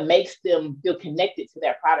 And what makes them feel connected to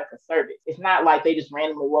their product or service. It's not like they just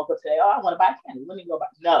randomly woke up today, oh, I want to buy a candle. Let me go buy.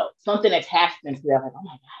 No, something attached them to them. Like, oh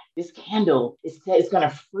my God, this candle it's going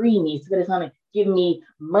to free me. It's going to give me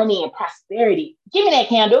money and prosperity. Give me that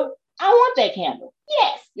candle. I want that candle.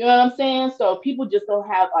 Yes. You know what I'm saying? So people just don't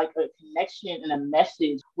have like a connection and a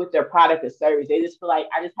message with their product or service. They just feel like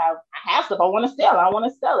I have stuff I want to sell. I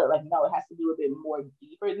want to sell it. Like, no, it has to be a bit more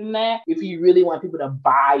deeper than that. If you really want people to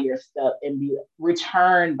buy your stuff and be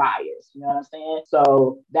return buyers, you know what I'm saying?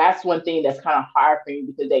 So that's one thing that's kind of hard for you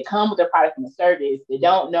because they come with their product and the service. They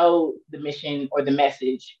don't know the mission or the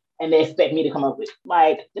message and they expect me to come up with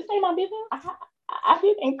like, this ain't my business. I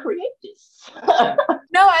didn't create this.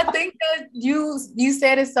 No, I think that you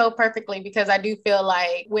said it so perfectly because I do feel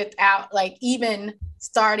like without like even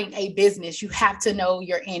starting a business, you have to know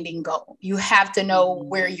your ending goal. You have to know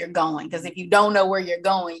where you're going. Because if you don't know where you're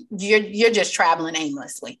going, you're just traveling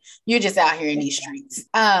aimlessly. You're just out here in these streets.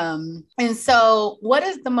 And so what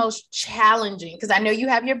is the most challenging? Because I know you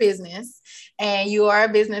have your business and you are a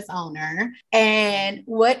business owner. And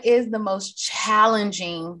what is the most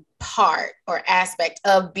challenging part or aspect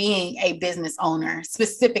of being a business owner,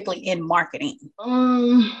 specifically in marketing?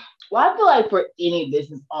 Well, I feel like for any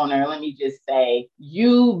business owner, let me just say,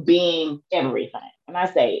 you being everything. When I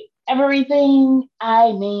say everything,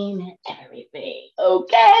 I mean everything.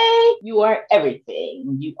 Okay? You are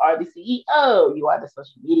everything. You are the CEO. You are the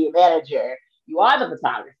social media manager. You are the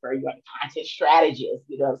photographer. You are the content strategist.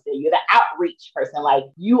 You know what I'm saying? You're the outreach person. Like,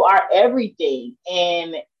 you are everything.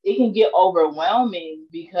 And it can get overwhelming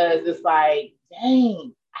because it's like,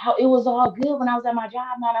 dang, it was all good when I was at my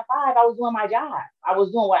job 9 to 5. I was doing my job. I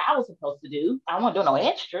was doing what I was supposed to do. I wasn't doing no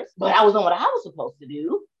extras, but I was doing what I was supposed to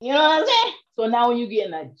do. You know what I'm saying? So now when you get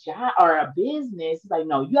in a job or a business, it's like,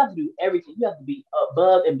 no, you have to do everything. You have to be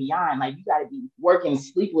above and beyond. Like, you got to be working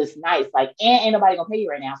sleepless nights. Like, and ain't nobody gonna pay you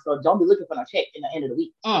right now. So don't be looking for no check in the end of the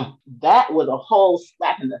week. That was a whole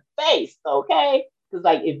slap in the face. Okay. Because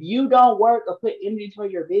like, if you don't work or put energy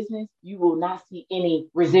toward your business, you will not see any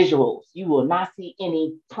residuals. You will not see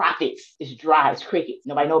any profits. It's dry, it's crickets.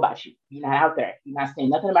 Nobody know about you. You're not out there. You're not saying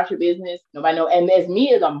nothing about your business. Nobody know. And as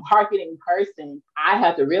me as a marketing person, I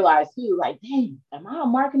have to realize too, like, dang, am I a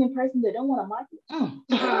marketing person that don't want to market?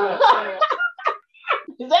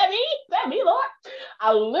 Is that me? Is that me, Lord?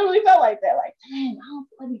 I literally felt like that. Like, dang, I don't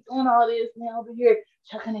want to be doing all this, man, over here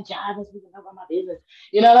chucking and jiving, speaking about my business.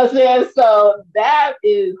 You know what I'm saying? So that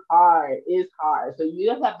is hard. It's hard. So you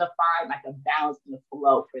just have to find like a balance and a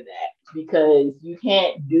flow for that, because you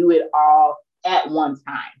can't do it all at one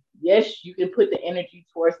time. Yes, you can put the energy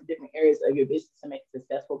towards the different areas of your business to make it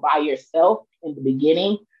successful by yourself in the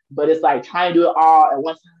beginning. But it's like trying to do it all at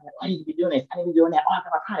one time. Like, I need to be doing this. I need to be doing that. Oh, I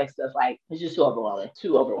got my product stuff. Like, it's just too overwhelming.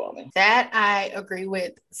 Too overwhelming. That I agree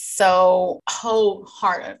with so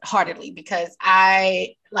wholeheartedly, because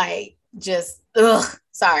I like just,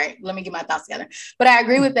 sorry, let me get my thoughts together. But I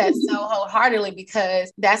agree with that so wholeheartedly,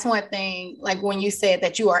 because that's one thing, like when you said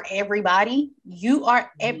that you are everybody, you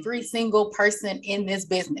are every single person in this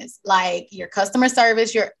business, like your customer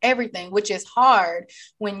service, your everything, which is hard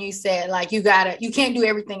when you said like, you can't do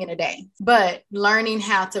everything in a day, but learning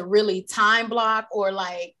how to really time block or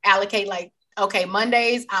like allocate, like, okay,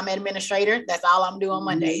 Mondays, I'm an administrator. That's all I'm doing on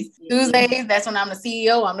Mondays. Tuesdays, that's when I'm the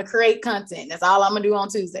CEO. I'm to create content. That's all I'm going to do on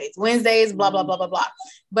Tuesdays. Wednesdays, blah, blah, blah, blah, blah.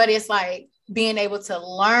 But it's like being able to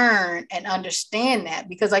learn and understand that,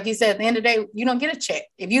 because like you said, at the end of the day, you don't get a check.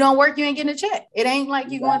 If you don't work, you ain't getting a check. It ain't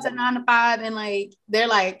like you going to 9 to 5 and like, they're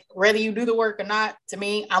like, whether you do the work or not, to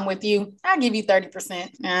me, I'm with you. I'll give you 30%.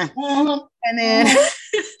 And then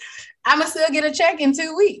I'm going to still get a check in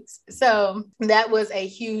 2 weeks. So that was a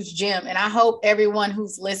huge gem. And I hope everyone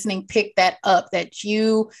who's listening picked that up, that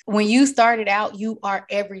when you started out, you are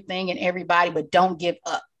everything and everybody, but don't give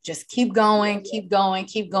up. Just keep going,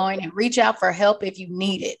 and reach out for help if you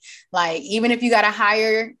need it. Like, even if you got to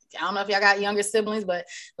hire, I don't know if y'all got younger siblings, but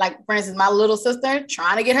like, for instance, my little sister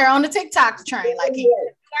trying to get her on the TikTok train. Like,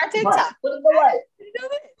 our TikTok.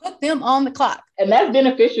 Put them on the clock. And that's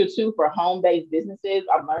beneficial too for home-based businesses.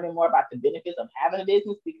 I'm learning more about the benefits of having a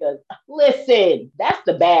business, because listen, that's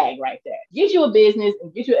the bag right there. Get you a business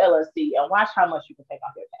and get you an LLC and watch how much you can take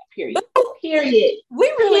off your tax. Period.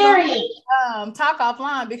 We really talk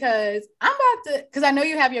offline, because I'm about to, because I know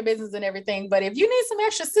you have your business and everything, but if you need some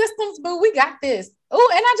extra systems, boo, we got this. Oh,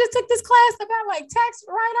 and I just took this class about like tax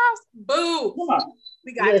write-offs. Boo. Come on.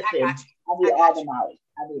 I got you. I need all the knowledge.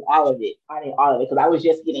 I need all of it. Because I was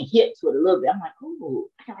just getting hit to it a little bit. I'm like, ooh,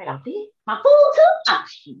 I can write off this. My food too? Oh,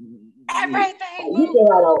 everything. You can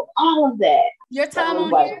write off all of that. Your time on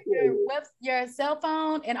here, your cell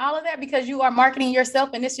phone, and all of that, because you are marketing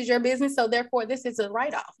yourself and this is your business. So therefore, this is a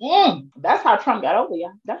write-off. That's how Trump got over you.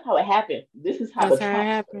 That's how it happened. This is how it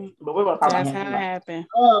happened. But we're going to talk about him. That's how it happened.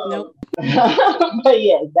 Nope. But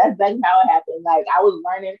yes, that's exactly how it happened. Like, I was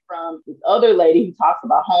learning from this other lady who talks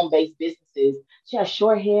about home-based businesses. She has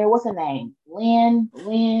short hair. What's her name? Lynn.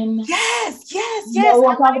 Yes. You know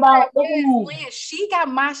what I'm talking about? Yes, Lynn. She got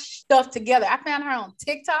my stuff together. I found her on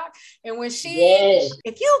TikTok. And when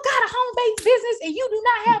if you got a home-based business and you do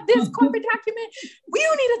not have this corporate document,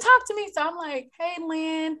 you need to talk to me. So I'm like, hey,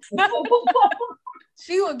 Lynn.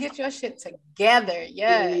 She will get your shit together.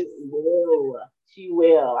 Yes. She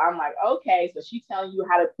will. I'm like, okay, so she's telling you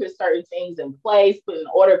how to put certain things in place, put in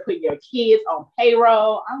order, put your kids on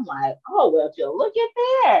payroll. I'm like, oh, well, Jill, look at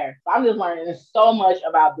there. So I'm just learning so much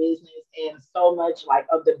about business and so much like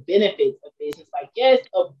of the benefits of business. Like, yes,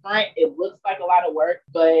 up front, it looks like a lot of work,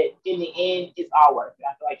 but in the end, it's all worth it.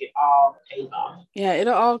 I feel like it all pays off. Yeah,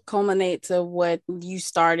 it'll all culminate to what you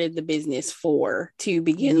started the business for to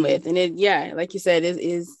begin with. And it, yeah, like you said, it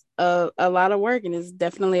is a lot of work, and it's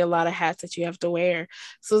definitely a lot of hats that you have to wear.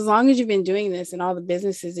 So as long as you've been doing this and all the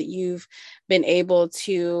businesses that you've been able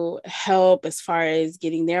to help as far as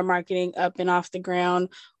getting their marketing up and off the ground,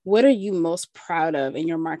 what are you most proud of in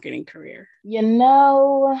your marketing career? You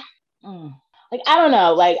know, like, I don't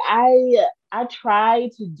know, like I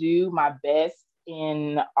try to do my best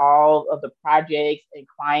in all of the projects and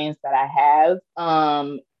clients that I have,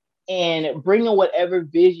 and bringing whatever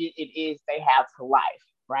vision it is they have to life,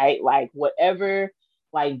 right? Like whatever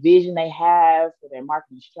like vision they have for their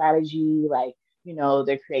marketing strategy, like, you know,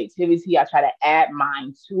 their creativity, I try to add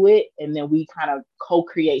mine to it, and then we kind of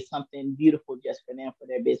co-create something beautiful just for them, for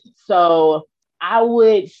their business. So I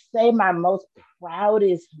would say my most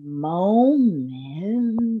proudest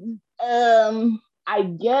moment, I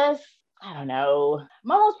guess, I don't know.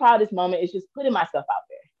 My most proudest moment is just putting myself out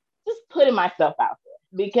there. Just putting myself out there,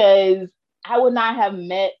 because I would not have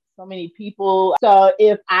met so many people. So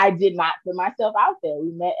if I did not put myself out there,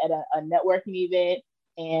 we met at a networking event,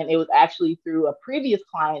 and it was actually through a previous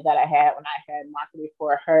client that I had when I had marketed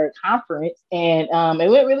for her conference, and it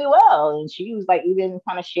went really well. And she was like even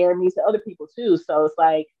kind of sharing me to other people too. So it's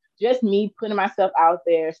like just me putting myself out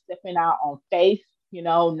there, stepping out on faith, you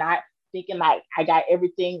know, not thinking like I got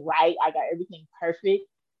everything right, I got everything perfect,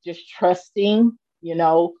 just trusting, you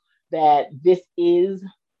know, that this is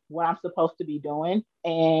what I'm supposed to be doing.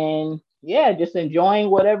 And yeah, just enjoying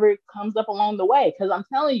whatever comes up along the way. Because I'm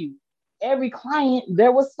telling you, every client,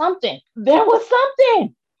 there was something. There was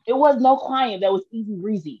something. It was no client that was easy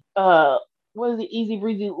breezy. What is it, easy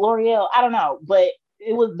breezy L'Oreal? I don't know, but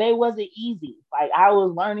they wasn't easy. Like I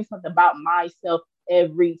was learning something about myself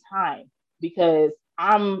every time, because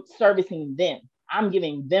I'm servicing them. I'm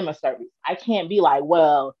giving them a service. I can't be like,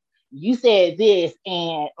 well, you said this,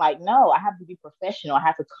 and like, no, I have to be professional. I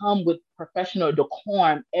have to come with professional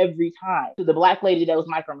decorum every time. To the black lady that was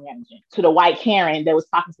micromanaging, to the white Karen that was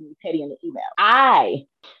talking to me petty in the email, I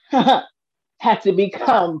had to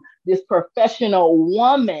become this professional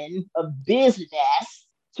woman of business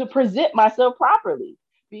to present myself properly.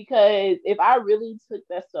 Because if I really took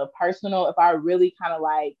that stuff personal, if I really kind of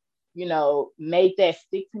like, you know, made that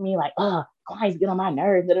stick to me, like, oh, clients get on my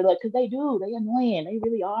nerves, because they do, they annoying, they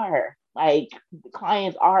really are. Like, the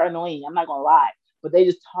clients are annoying, I'm not gonna lie, but they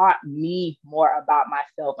just taught me more about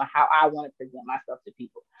myself and how I want to present myself to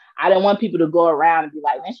people. I didn't want people to go around and be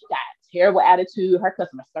like, man, she got a terrible attitude, her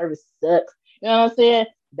customer service sucks. You know what I'm saying?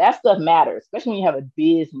 That stuff matters, especially when you have a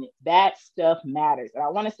business. That stuff matters. And I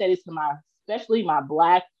want to say this to especially my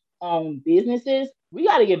Black owned businesses. We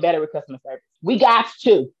got to get better with customer service. We got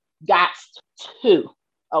to.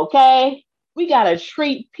 Okay? We got to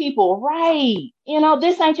treat people right. You know,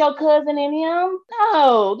 this ain't your cousin and him.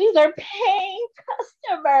 No, these are paying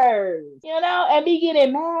customers, you know, and be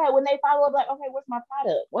getting mad when they follow up like, okay, what's my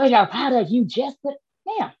product? Where's your product? You just put,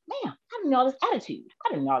 ma'am, I didn't know this attitude.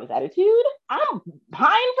 I'm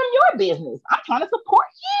buying from your business. I'm trying to support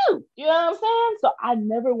you. You know what I'm saying? So I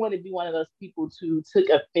never want to be one of those people to took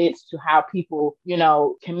offense to how people, you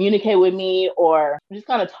know, communicate with me or just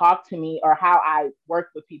kind of talk to me, or how I work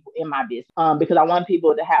with people in my business. Because I want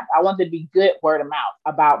people to I want there to be good word of mouth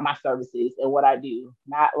about my services and what I do.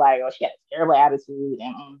 Not like, oh, she had a terrible attitude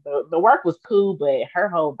and the work was cool, but her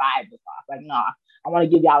whole vibe was off. Like, no, I want to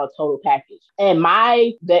give y'all a total package. And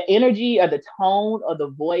the energy or the tone or the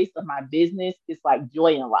voice of my business is like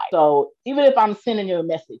joy in life. So even if I'm sending you a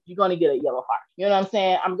message, you're going to get a yellow heart. You know what I'm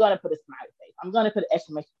saying? I'm going to put a smiley face. I'm going to put an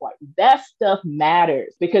exclamation point. That stuff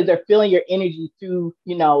matters because they're feeling your energy through,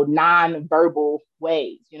 you know, non-verbal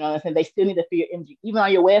ways. You know what I'm saying? They still need to feel your energy. Even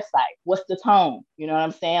on your website, what's the tone? You know what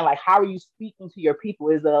I'm saying? Like, how are you speaking to your people?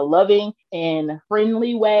 Is it a loving and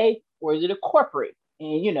friendly way, or is it a corporate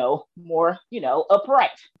and, you know, more, you know, upright,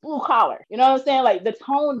 blue collar? You know what I'm saying? Like, the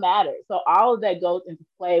tone matters. So all of that goes into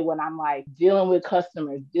play when I'm like dealing with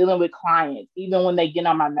customers, dealing with clients, even when they get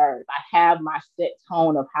on my nerves. I have my set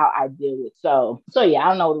tone of how I deal with. So yeah, I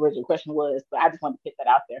don't know what the original question was, but I just want to put that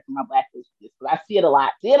out there for my Black business. But I see it a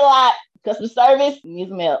lot. Customer service needs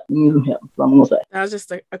some help. Needs some help. So I'm gonna say. That was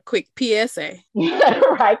just a quick PSA.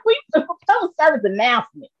 Right. Quick customer service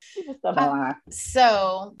announcement. Stuff online.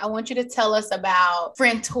 So I want you to tell us about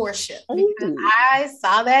friendtorship, because Ooh. I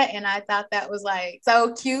saw that and I thought that was like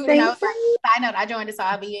so cute. And I was like, I know I joined it, so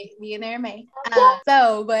I'll be in there in May.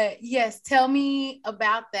 But yes, tell me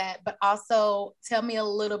about that, but also tell me a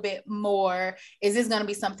little bit more. Is this going to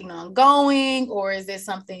be something ongoing, or is this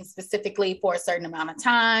something specifically for a certain amount of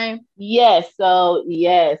time? Yes. So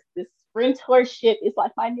yes, this friendtorship is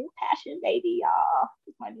like my new passion, baby, y'all.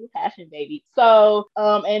 It's my new passion, baby. So,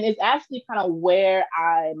 and it's actually kind of where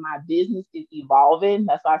my business is evolving.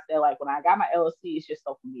 That's why I said, like, when I got my LLC, it's just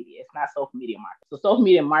social media. It's not social media marketing. So social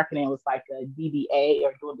media marketing was like a DBA,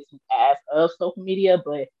 or doing business as of social media,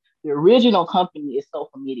 but the original company is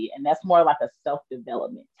social media, and that's more like a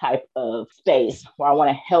self-development type of space where I want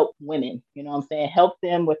to help women, you know what I'm saying? Help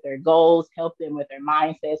them with their goals, help them with their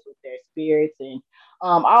mindsets, with their spirits, and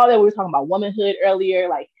all that we were talking about womanhood earlier,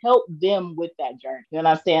 like help them with that journey. You know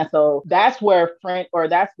what I'm saying? So that's where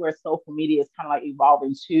social media is kind of like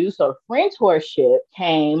evolving too. So friendtorship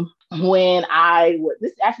came when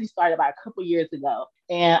this actually started about a couple years ago.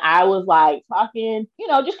 And I was like talking,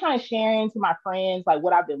 just kind of sharing to my friends, like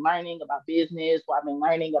what I've been learning about business, what I've been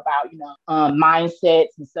learning about, mindsets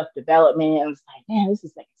and self-development. I was like, man, this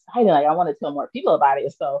is like exciting. Like I want to tell more people about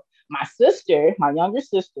it. So my younger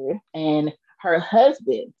sister, and her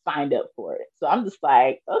husband signed up for it. So I'm just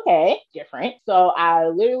like, okay, different. So I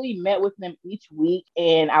literally met with them each week,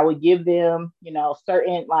 and I would give them,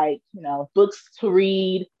 certain books to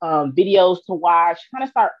read, videos to watch, kind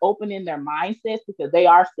of start opening their mindsets, because they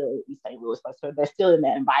are still in St. Louis, so they're still in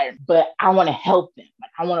that environment. But I want to help them.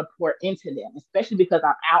 Like I want to pour into them, especially because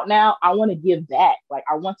I'm out now. I want to give back. Like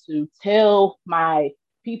I want to tell my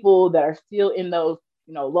people that are still in those,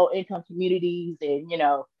 low income communities, and,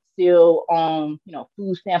 still on,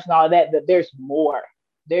 food stamps and all of that there's more.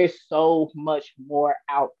 There's so much more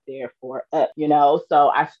out there for us, So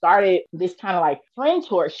I started this kind of like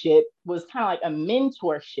friendtorship, was kind of like a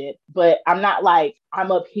mentorship, but I'm not like,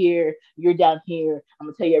 I'm up here, you're down here, I'm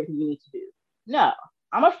gonna tell you everything you need to do. No,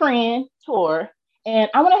 I'm a friend, Tor, and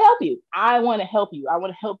I want to help you. I want to help you. I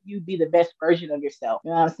want to help you be the best version of yourself.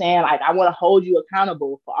 You know what I'm saying? Like I want to hold you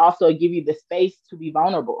accountable, but also give you the space to be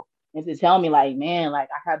vulnerable and to tell me, like, man, like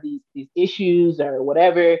I have these issues or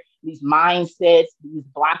whatever, these mindsets, these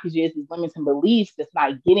blockages, these limiting beliefs that's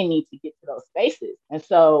not getting me to get to those spaces. And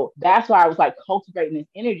so that's why I was like cultivating this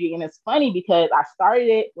energy. And it's funny because I started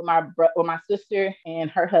it with my sister and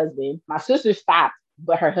her husband. My sister stopped,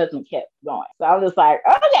 but her husband kept going. So I was just like,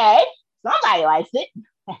 okay, somebody likes it.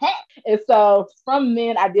 And so from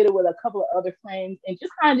then I did it with a couple of other friends, and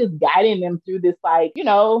just kind of just guiding them through this, like,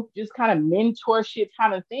 just kind of mentorship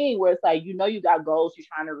kind of thing, where it's like, you got goals you're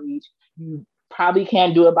trying to reach. You probably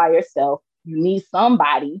can't do it by yourself. You need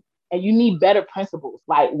somebody, and you need better principles.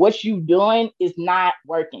 Like what you doing is not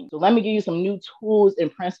working. So let me give you some new tools and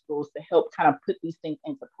principles to help kind of put these things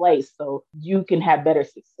into place so you can have better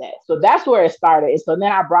success. So that's where it started. And so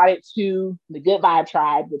then I brought it to the Good Vibe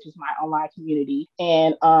Tribe, which is my online community.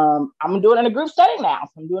 And I'm doing it in a group setting now.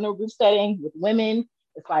 So I'm doing a group setting with women.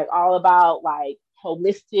 It's like all about like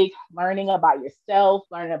holistic learning about yourself,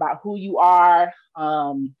 learning about who you are.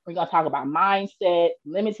 We're going to talk about mindset,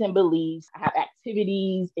 limiting beliefs. I have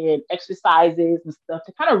activities and exercises and stuff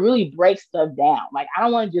to kind of really break stuff down. Like, I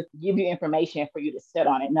don't want to just give you information for you to sit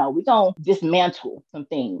on it. No, we're going to dismantle some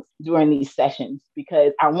things during these sessions,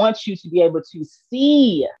 because I want you to be able to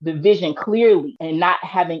see the vision clearly and not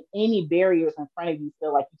having any barriers in front of you,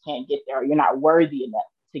 feel like you can't get there or you're not worthy enough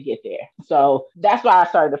to get there. So that's why I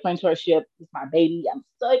started the friendship. It's my baby. I'm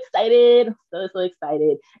so excited. So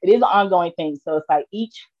excited. It is an ongoing thing. So it's like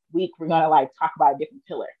each week we're going to like talk about a different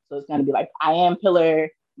pillar. So it's going to be like I am pillar,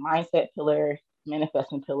 mindset pillar,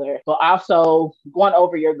 manifesting pillar, but also going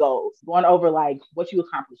over your goals, going over like what you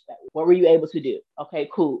accomplished that week. What were you able to do? Okay,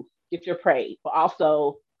 cool. Get your praise. But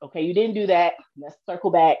also, okay, you didn't do that. Let's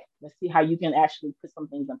circle back. Let's see how you can actually put some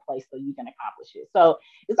things in place so you can accomplish it. So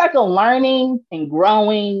it's like a learning and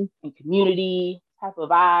growing and community type of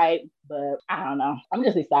vibe, but I don't know. I'm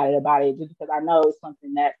just excited about it just because I know it's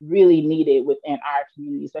something that's really needed within our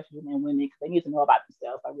community, especially within women, because they need to know about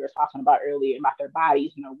themselves, like we were talking about earlier, about their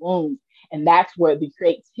bodies and their wombs. And that's where the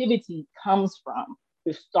creativity comes from.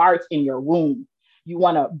 It starts in your womb. You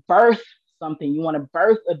want to birth something, you want to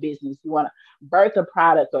birth a business, you want to birth a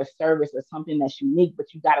product or service or something that's unique,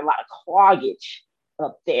 but you got a lot of cloggage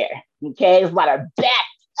up there. Okay, there's a lot of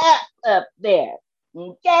backed up there.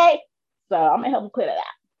 Okay, so I'm gonna help you clear that out.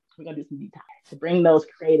 We're gonna do some detox to bring those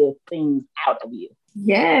creative things out of you.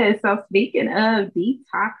 Yes. So speaking of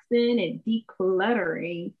detoxing and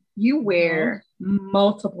decluttering, you wear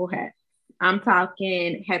multiple hats. I'm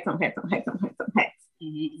talking hats on hats on hats on hats on hats.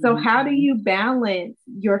 So how do you balance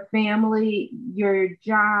your family, your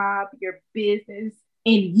job, your business,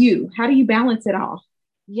 and you? How do you balance it all?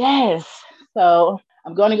 Yes. So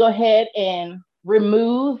I'm going to go ahead and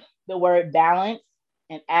remove the word balance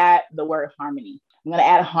and add the word harmony. I'm going to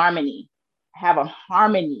add harmony, have a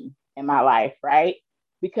harmony in my life, right?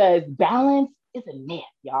 Because balance is a myth,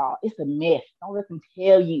 y'all. It's a myth. Don't let them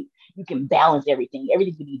tell you you can balance everything.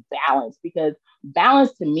 Everything can be balanced because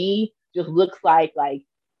balance to me just looks like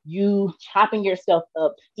you chopping yourself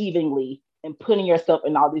up evenly and putting yourself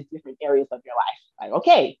in all these different areas of your life. Like,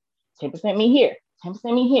 okay, 10% me here, 10%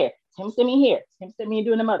 me here, 10% me here, 10% me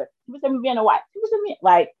doing the mother, 10% me being a wife, 10% me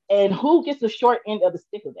like, and who gets the short end of the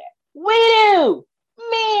stick of that? We do.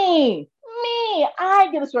 Me. I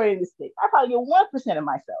get a short end of the stick. I probably get 1% of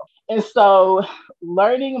myself. And so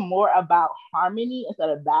learning more about harmony instead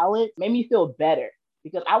of balance made me feel better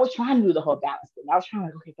because I was trying to do the whole balance thing. I was trying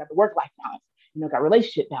to, okay, got the work life balance, got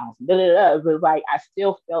relationship balance, da, da, da. But like I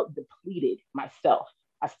still felt depleted myself.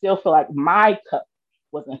 I still feel like my cup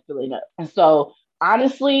wasn't filling up. And so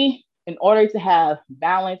honestly, in order to have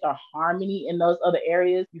balance or harmony in those other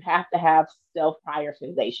areas, you have to have self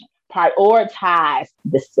prioritization. Prioritize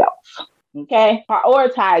the self. Okay?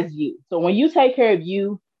 Prioritize you. So when you take care of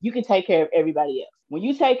you, you can take care of everybody else. When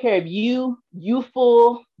you take care of you, you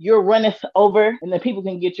full, you're running over, and then people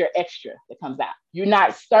can get your extra that comes out. You're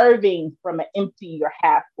not serving from an empty or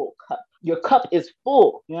half full cup. Your cup is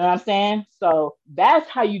full. You know what I'm saying? So that's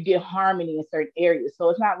how you get harmony in certain areas. So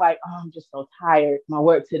it's not like, oh, I'm just so tired. My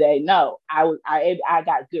work today. No, I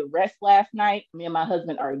got good rest last night. Me and my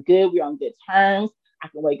husband are good. We're on good terms. I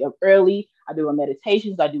can wake up early. I do my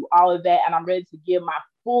meditations. I do all of that. And I'm ready to give my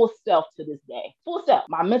full self to this day. Full self.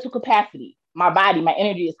 My mental capacity, my body, my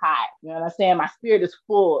energy is high. You know what I'm saying? My spirit is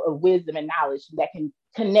full of wisdom and knowledge that can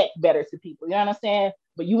connect better to people. You know what I'm saying?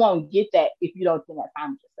 But you won't get that if you don't spend that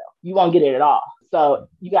time with yourself. You won't get it at all. So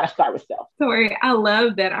you got to start with self. Tori, I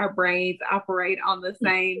love that our brains operate on the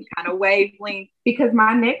same kind of wavelength because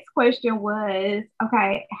my next question was,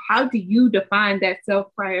 okay, how do you define that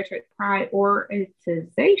self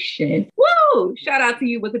prioritization? Woo! Shout out to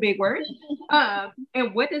you with a big word.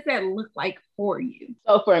 And what does that look like for you?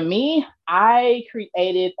 So for me, I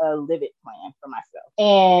created a live it plan for myself.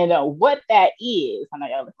 And what that is, I know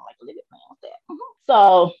y'all looking like a live it plan with that.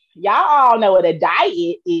 So y'all all know what a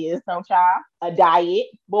diet is, don't y'all? A diet.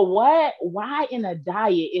 But why in a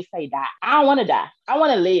diet it say die? I don't want to die. I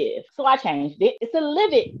want to live. So I changed it. It's a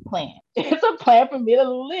live it plan. It's a plan for me to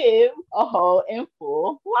live a whole and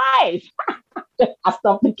full life. I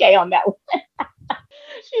stumped the K on that one.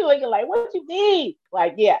 She looking like, what you mean?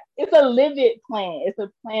 Like, yeah, it's a live it plan. It's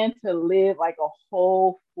a plan to live like a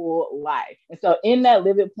whole full life. And so in that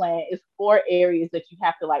live it plan, it's 4 areas that you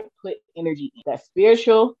have to like put energy in. That's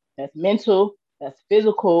spiritual, that's mental, that's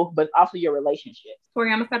physical, but also your relationships.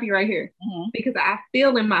 Tori, I'm gonna stop you right here because I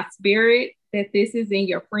feel in my spirit that this is in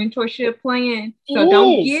your friendship plan. So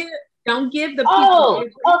don't give the people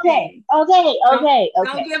everything. Okay.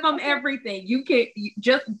 Don't give them everything. You can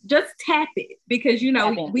just tap it because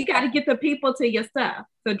we got to get the people to your stuff.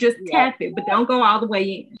 So just tap it, but don't go all the way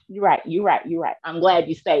in. You're right. I'm glad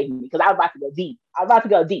you saved me because I was about to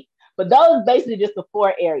go deep. But those basically just the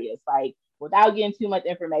 4 areas. Like without getting too much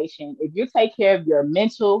information, if you take care of your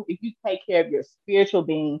mental, if you take care of your spiritual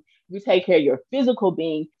being, you take care of your physical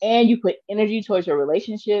being, and you put energy towards your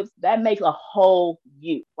relationships, that makes a whole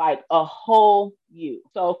you, like a whole you.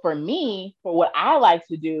 So for me, for what I like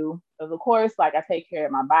to do, of course, like I take care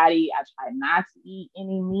of my body. I try not to eat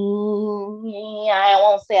any meat. I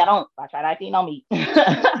won't say I don't. I try not to eat no meat.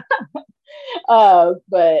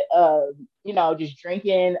 But just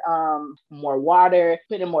drinking more water,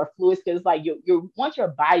 putting more fluids because like you want your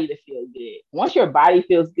body to feel good. Once your body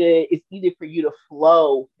feels good, it's easy for you to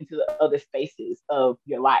flow into the other spaces of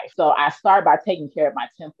your life. So I start by taking care of my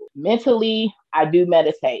temple. Mentally, I do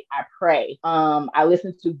meditate. I pray. I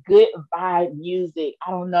listen to good vibe music.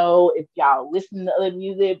 I don't know if y'all listen to other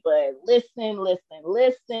music, but listen.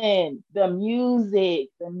 The music.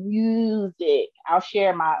 I'll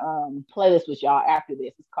share my playlist with y'all after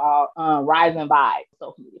this. It's called Rise and Vibe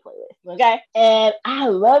social media playlist. Okay. And I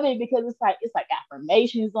love it because it's like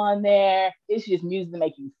affirmations on there. It's just music to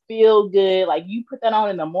make you feel good. Like you put that on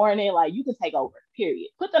in the morning, like you can take over. period.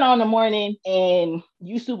 Put that on in the morning and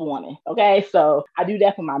you superwoman. Okay. So I do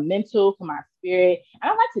that for my mental, for my spirit.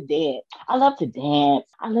 And I like to dance. I love to dance.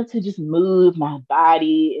 I love to just move my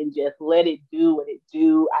body and just let it do what it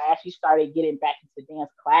do. I actually started getting back into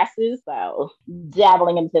dance classes. So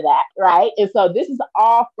dabbling into that. Right. And so this is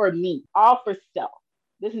all for me, all for self.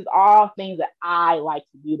 This is all things that I like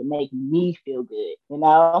to do to make me feel good, you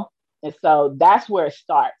know? And so that's where it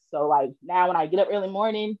starts. So like now when I get up early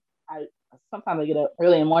morning, I sometimes I get up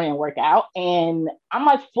early in the morning and work out and I'm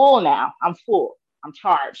like full now. I'm full. I'm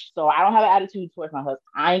charged. So I don't have an attitude towards my husband.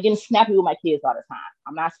 I ain't getting snappy with my kids all the time.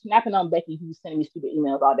 I'm not snapping on Becky who's sending me stupid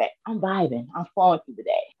emails all day. I'm vibing. I'm flowing through the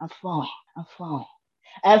day. I'm flowing. I'm flowing.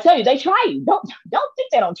 And I tell you, they try you. Don't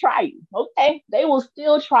think they don't try you. Okay, they will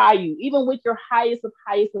still try you, even with your highest of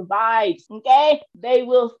vibes. Okay, they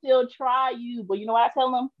will still try you. But you know what I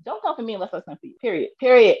tell them? Don't come for me unless I send for you. Period.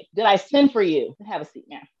 Period. Did I send for you? Have a seat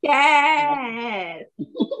now. Yes.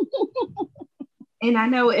 And I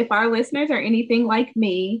know if our listeners are anything like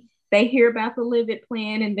me, they hear about the Live It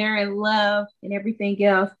plan and they're in love and everything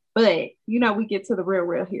else. But, we get to the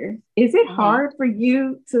real here. Is it hard for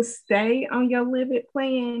you to stay on your Live It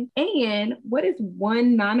plan? And what is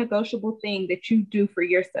one non-negotiable thing that you do for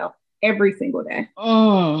yourself every single day?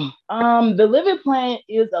 The Live It plan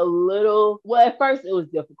is a little, well, at first it was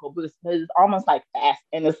difficult, but it's almost like fast.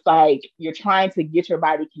 And it's like you're trying to get your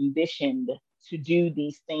body conditioned to do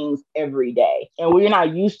these things every day. And when you're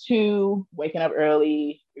not used to waking up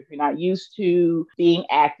early, if you're not used to being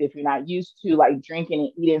active, you're not used to like drinking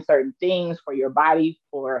and eating certain things for your body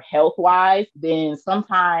for health wise, then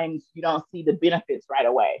sometimes you don't see the benefits right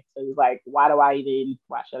away. So it's like, why should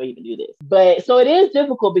I even do this? But so it is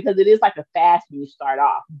difficult because it is like a fast when you start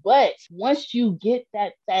off. But once you get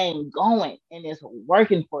that thing going and it's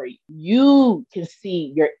working for you, you can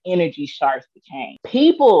see your energy starts to change.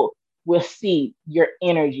 People will see your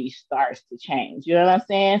energy starts to change. You know what I'm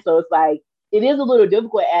saying? So it's like, it is a little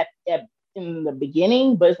difficult in the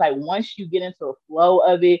beginning, but it's like once you get into a flow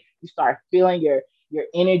of it, you start feeling your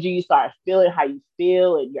energy, you start feeling how you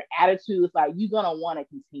feel and your attitude. It's like you're gonna want to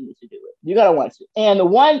continue to do it. You're gonna want to. And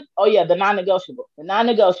the non-negotiable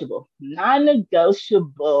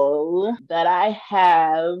that I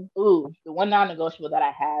have. The one non-negotiable that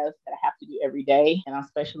I have to do every day, and I'm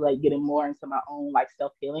especially like getting more into my own like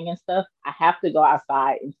self-healing and stuff. I have to go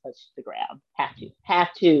outside and touch the ground.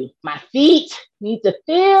 Have to. My feet need to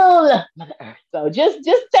feel Mother Earth. So just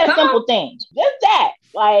that simple thing. Just that.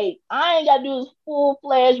 Like I ain't gotta do this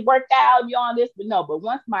full-fledged workout beyond this, but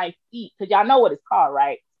once my feet, because y'all know what it's called,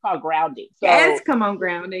 right? It's called grounding. So, yes, come on,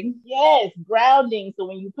 grounding. Yes, grounding. So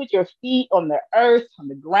when you put your feet on the earth, on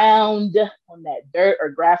the ground, on that dirt or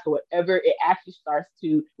grass or whatever, it actually starts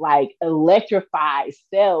to like electrify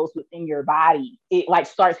cells within your body. It like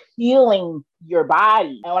starts healing your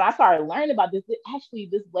body. And when I started learning about this,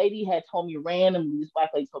 this lady had told me randomly, this black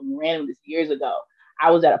lady told me randomly this years ago.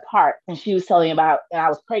 I was at a park and she was telling me about, and I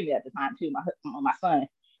was pregnant at the time too, my son.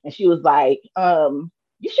 And she was like,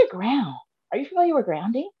 you should ground. Are you familiar with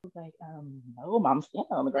grounding? I was like, no, I'm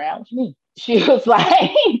standing on the ground. What you mean? She was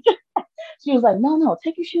like, no,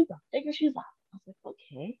 take your shoes off. Take your shoes off. I was like,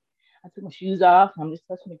 okay. I took my shoes off. I'm just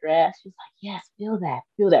touching the grass. She's like, yes, feel that.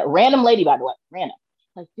 Feel that. Random lady, by the way. Random.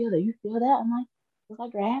 Like, feel that. You feel that? I'm like, feels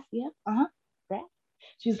like grass. Yeah. Grass.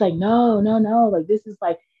 She's like, no. Like, this is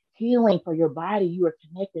like healing for your body. You are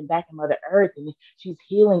connecting back to Mother Earth, and she's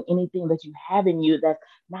healing anything that you have in you that's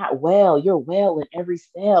not well. You're well in every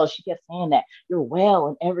cell. She kept saying that you're well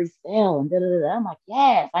in every cell, and I'm like,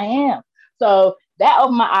 yes, I am. So that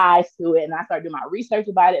opened my eyes to it, and I started doing my research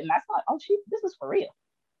about it, and I thought, this is for real.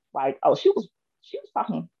 Like, she was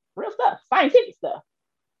talking real stuff, scientific stuff.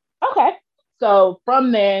 Okay, so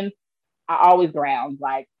from then I always ground,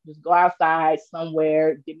 like just go outside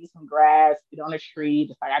somewhere, give me some grass, get on a tree.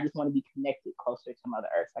 Just like I just want to be connected closer to Mother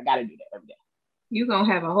Earth. So I got to do that every day. You're going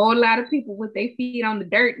to have a whole lot of people with their feet on the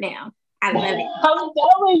dirt now. I love it. I'm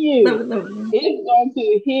telling you, it's going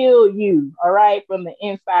to heal you, all right, from the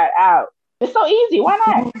inside out. It's so easy. Why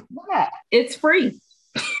not? It's free.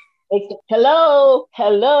 Hello.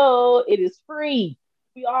 It is free.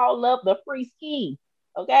 We all love the free ski.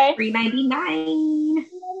 Okay. $3.99.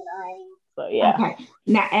 So yeah. Okay.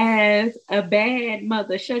 Now, as a bad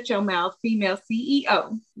mother, shut your mouth, female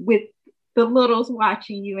CEO, with the littles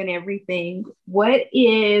watching you and everything, what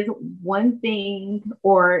is one thing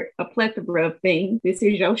or a plethora of things? This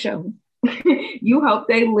is your show. You hope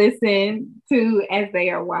they listen to as they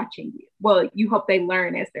are watching you. Well, you hope they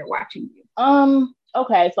learn as they're watching you.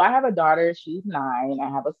 Okay. So I have a daughter. She's 9. I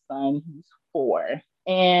have a son. He's 4.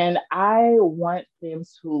 And I want them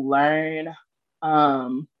to learn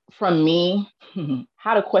from me,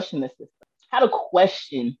 how to question the system. How to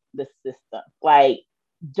question the system. Like,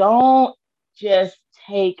 don't just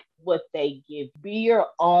take what they give. Be your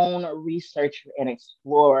own researcher and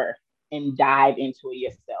explorer and dive into it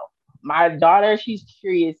yourself. My daughter, she's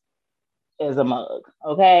curious as a mug,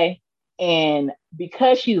 okay? And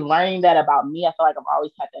because she's learning that about me, I feel like I've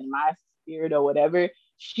always had that in my spirit or whatever.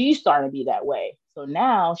 She's starting to be that way. So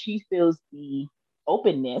now she feels the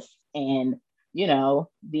openness and,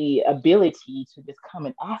 the ability to just come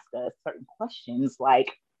and ask us certain questions like,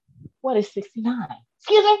 what is 69?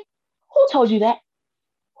 Excuse me? Who told you that?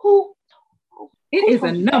 Who? It is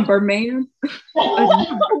a number, man.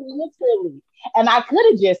 Literally. And I could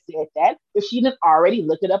have just said that if she didn't already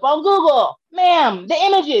look it up on Google. Ma'am, the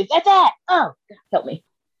images, that's that. Oh, God, help me.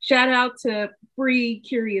 Shout out to free,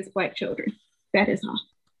 curious Black children. That is all.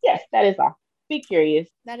 Yes, that is all. Be curious.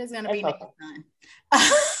 That is going to be next time.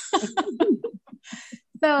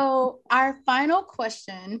 So our final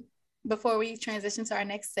question before we transition to our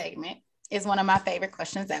next segment is one of my favorite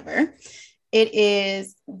questions ever. It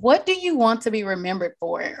is, what do you want to be remembered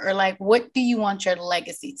for? Or like, what do you want your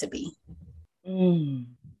legacy to be?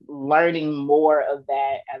 Learning more of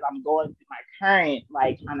that as I'm going through my current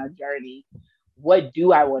kind of journey. What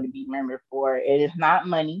do I want to be remembered for? It is not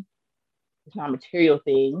money. It's not material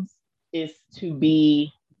things. It's to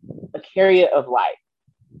be a carrier of light.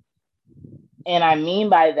 And I mean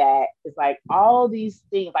by that, it's like all these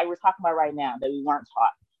things like we're talking about right now that we weren't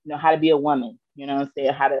taught, how to be a woman, how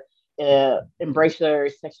to embrace your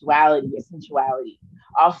sexuality and sensuality.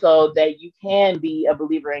 Also that you can be a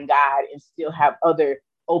believer in God and still have other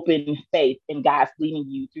open faith in God's leading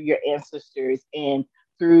you through your ancestors and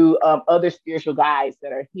through other spiritual guides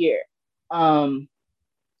that are here. And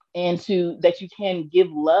that you can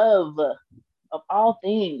give love of all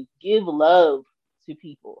things, give love to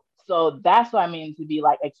people. So that's what I mean to be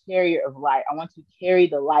like a carrier of light. I want to carry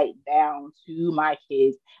the light down to my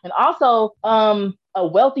kids. And also a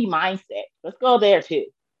wealthy mindset. Let's go there too.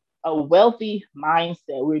 A wealthy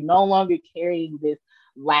mindset. We're no longer carrying this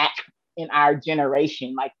lack in our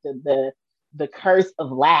generation. Like the curse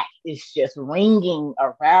of lack is just ringing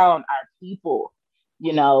around our people,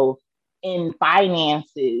 in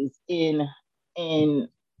finances, in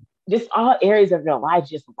just all areas of your life,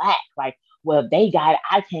 just lack. Like, well, they got it,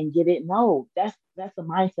 I can't get it. No, that's a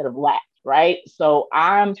mindset of lack, right? So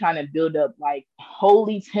I'm trying to build up like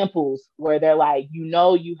holy temples where they're like,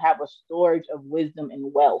 you have a storage of wisdom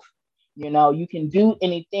and wealth. You can do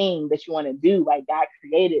anything that you want to do, like God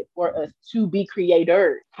created for us to be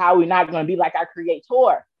creators. How we're not going to be like our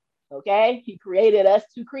creator, okay? He created us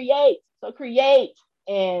to create. So create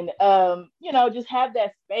and, just have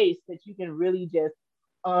that space that you can really just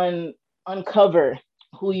uncover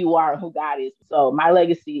who you are and who God is. So my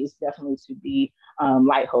legacy is definitely to be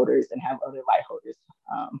light holders and have other light holders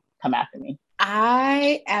come after me.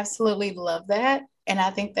 I absolutely love that. And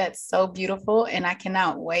I think that's so beautiful. And I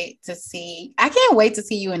can't wait to see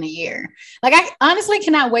you in a year. Like, I honestly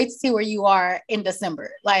cannot wait to see where you are in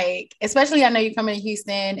December. Like, especially I know you're coming to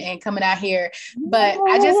Houston and coming out here, but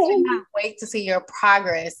I just cannot wait to see your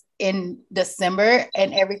progress in December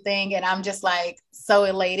and everything. And I'm just like so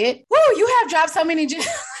elated. Woo, you have dropped so many gems.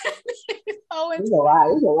 It's a lot.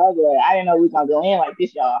 I didn't know we was gonna go in like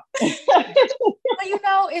this, y'all. But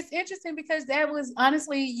it's interesting because that was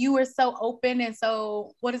honestly, you were so open and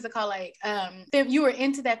so, what is it called? Like, you were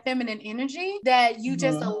into that feminine energy that you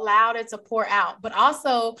just allowed it to pour out. But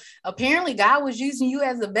also, apparently, God was using you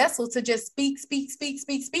as a vessel to just speak.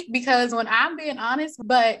 Because when I'm being honest,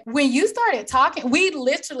 but when you started talking,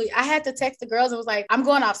 I had to text the girls and was like, I'm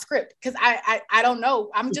going off script because I don't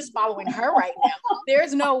know. I'm just following her right now.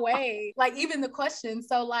 There's no way. Like, even the question.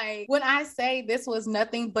 So like, when I say this was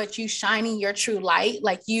nothing but you shining your true light,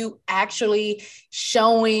 like you actually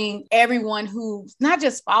showing everyone who not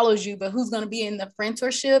just follows you, but who's going to be in the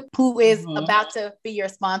friendship, who is about to be your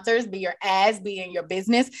sponsors, be your ads, be in your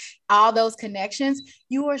business, all those connections,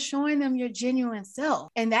 you are showing them your genuine self.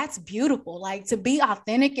 And that's beautiful. Like, to be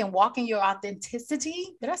authentic and walk in your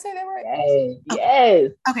authenticity. Did I say that right?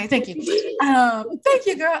 Yes. Okay. Thank you. Thank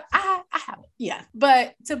you, girl. I have it. Yeah.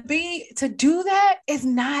 But to do that is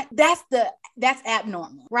not, that's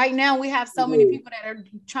abnormal. Right now, we have so many people that are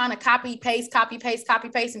trying to copy, paste,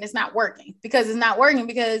 and it's not working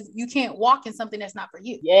because you can't walk in something that's not for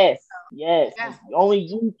you. Yes. Yeah. Only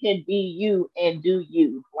you can be you and do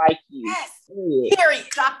you like you. Yes. Period.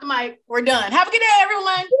 Drop the mic. We're done. Have a good day,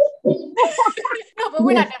 everyone. No, but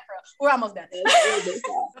we're not done for We're almost done. Go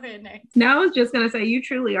ahead, Nate. No, I was just going to say, you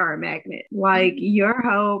truly are a magnet. Like your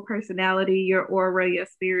whole personality, your aura, your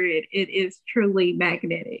spirit, it is truly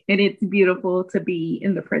magnetic. And it's beautiful to be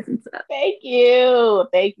in the presence of. Thank you.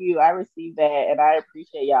 Thank you. I received that and I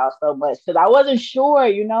appreciate y'all so much because I wasn't sure,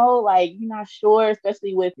 like you're not sure,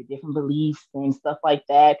 especially with the different beliefs and stuff like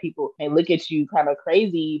that. People may look at you kind of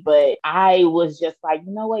crazy, but I was just like,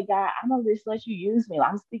 you know what, God, I'm going to just let you use me.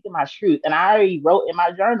 I'm speaking my truth. And I already wrote in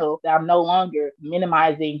my journal that I'm no longer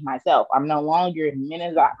minimizing myself. I'm no longer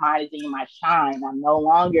minimizing my shine. I'm no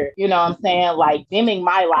longer, like dimming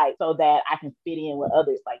my light so that I can fit in with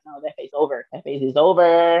others. Like, no, that phase over. That phase is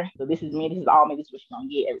over. So this is me. This is all me. This is what you're going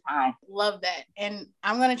to get every time. Love that. And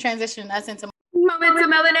I'm going to transition us into Moments of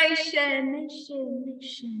Melanation.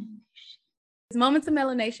 Moments of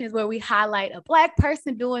Melanation is where we highlight a Black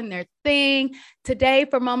person doing their thing. Today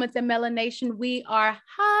for Moments of Melanation, we are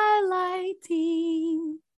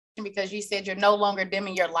highlighting, because you said you're no longer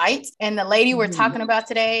dimming your lights. And the lady we're talking about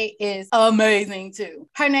today is amazing too.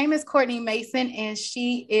 Her name is Courtney Mason and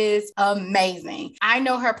she is amazing. I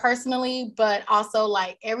know her personally, but also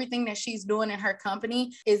like everything that she's doing in her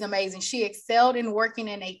company is amazing. She excelled in working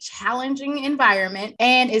in a challenging environment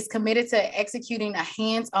and is committed to executing a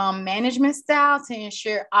hands-on management style to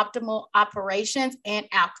ensure optimal operations and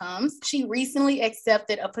outcomes. She recently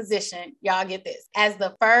accepted a position, y'all get this, as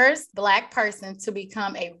the first Black person to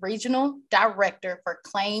become a regional director for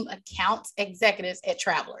claim accounts executives at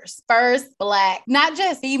Travelers. First Black, not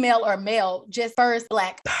just female or male, just first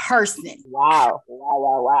Black person. Wow.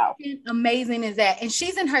 How amazing is that? And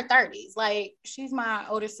she's in her 30s. Like, she's my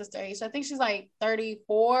older sister age. So I think she's like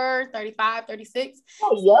 34, 35, 36.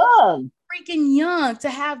 Oh, young. Freaking young to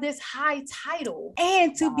have this high title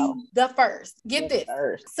and to be the first. Get this.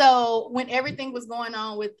 First. So when everything was going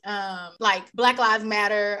on with like Black Lives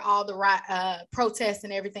Matter, all the protests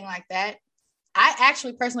and everything like that, I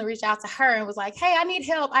actually personally reached out to her and was like, hey, I need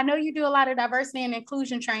help. I know you do a lot of diversity and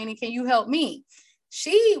inclusion training. Can you help me?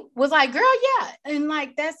 She was like, girl, yeah. And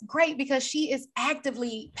like, that's great because she is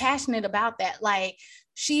actively passionate about that. Like,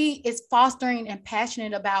 she is fostering and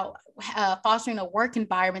passionate about fostering a work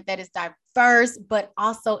environment that is diverse, but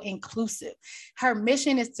also inclusive. Her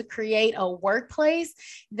mission is to create a workplace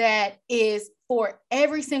that is for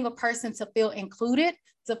every single person to feel included,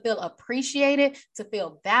 to feel appreciated, to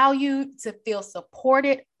feel valued, to feel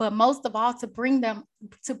supported, but most of all, to bring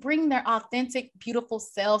their authentic, beautiful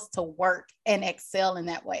selves to work and excel in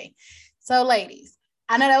that way. So ladies,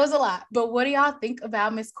 I know that was a lot, but what do y'all think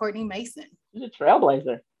about Miss Courtney Mason? She's a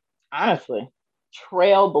trailblazer, honestly.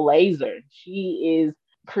 Trailblazer. She is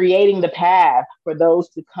creating the path for those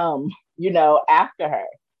to come, after her.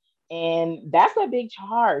 And that's a big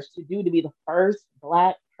charge to do, to be the first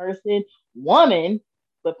Black person, woman,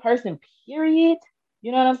 but person, period.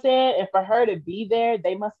 You know what I'm saying? And for her to be there,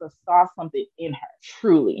 they must have saw something in her,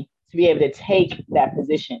 truly, to be able to take that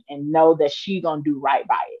position and know that she's going to do right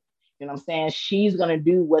by it. You know what I'm saying? She's going to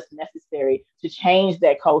do what's necessary to change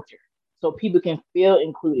that culture so people can feel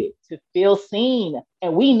included, to feel seen.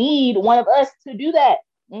 And we need one of us to do that.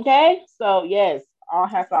 Okay? So yes, all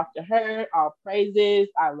hats off to her, all praises.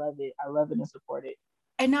 I love it. I love it and support it.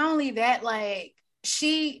 And not only that, like,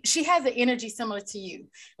 she has an energy similar to you.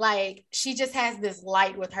 Like, she just has this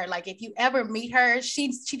light with her. Like, if you ever meet her,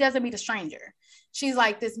 she doesn't meet a stranger. She's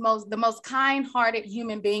like the most kind-hearted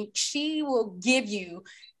human being. She will give you,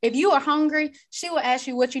 if you are hungry, she will ask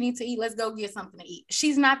you what you need to eat. Let's go get something to eat.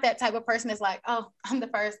 She's not that type of person that's like, oh, I'm the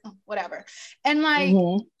first, whatever. And like,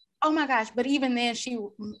 oh my gosh. But even then she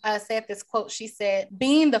said this quote. She said,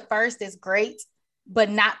 being the first is great, but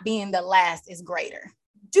not being the last is greater.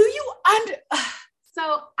 Do you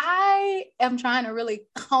So I am trying to really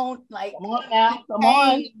hone, like, come on now, come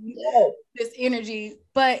on, this energy.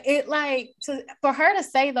 But it, like, for her to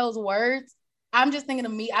say those words, I'm just thinking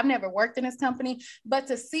of me. I've never worked in this company, but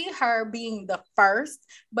to see her being the first,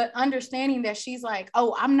 but understanding that she's like,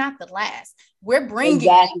 oh, I'm not the last. We're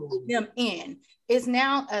bringing them in. It's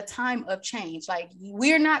now a time of change. Like,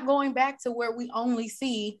 we're not going back to where we only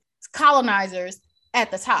see colonizers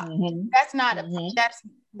at the top. That's not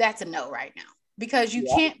that's a no right now. Because you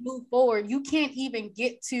can't move forward. You can't even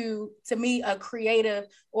get to me, a creative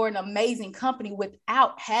or an amazing company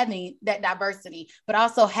without having that diversity, but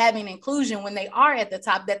also having inclusion when they are at the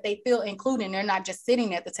top, that they feel included. They're not just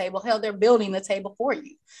sitting at the table. Hell, they're building the table for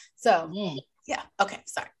you. So yeah. Okay.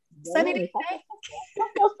 Sorry. Sunny day.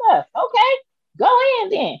 Okay. Go in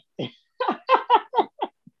then.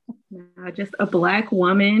 Just a Black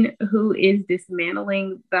woman who is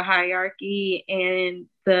dismantling the hierarchy and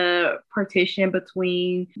the partition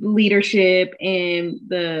between leadership and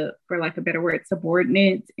the, for lack of a better word,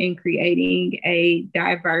 subordinates in creating a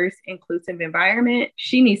diverse, inclusive environment,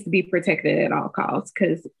 she needs to be protected at all costs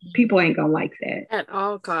because people ain't gonna like that. At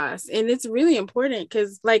all costs. And it's really important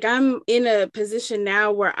because like I'm in a position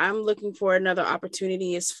now where I'm looking for another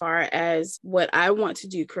opportunity as far as what I want to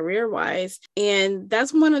do career-wise. And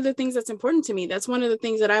that's one of the things that's important to me. That's one of the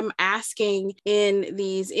things that I'm asking in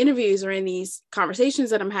these interviews or in these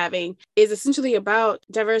conversations that I'm having is essentially about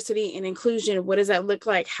diversity and inclusion. What does that look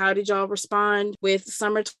like? How did y'all respond with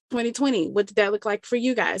summer 2020? What did that look like for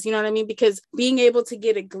you guys? You know what I mean? Because being able to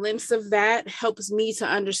get a glimpse of that helps me to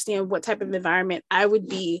understand what type of environment I would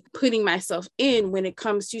be putting myself in when it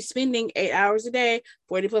comes to spending 8 hours a day,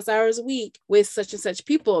 40 plus hours a week with such and such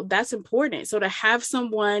people. That's important. So to have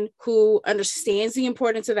someone who understands the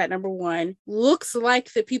importance of that, number one, looks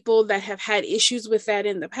like the people that have had issues with that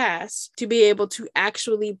in the past, to be able to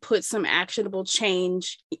actually put some actionable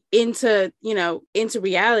change into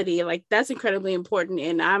reality, like that's incredibly important.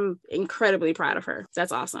 And I'm incredibly proud of her.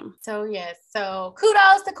 That's awesome. So yes. So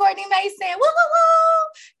kudos to Courtney Mason. Woo, woo, woo.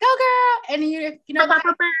 Go girl. And kudos to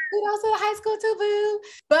the high school too, boo.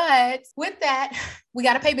 But with that, we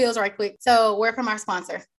got to pay bills right quick. So word from our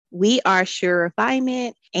sponsor. We are Sure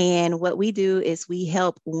Refinement, and what we do is we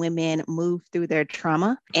help women move through their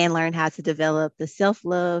trauma and learn how to develop the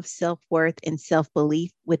self-love, self-worth, and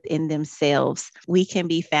self-belief within themselves. We can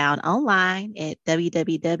be found online at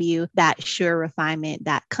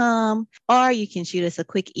www.surerefinement.com, or you can shoot us a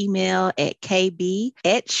quick email at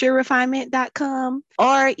kb@surerefinement.com,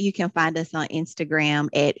 or you can find us on Instagram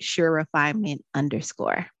at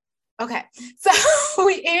surerefinement_. Okay, so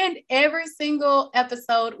we end every single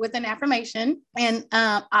episode with an affirmation. And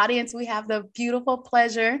audience, we have the beautiful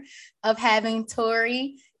pleasure of having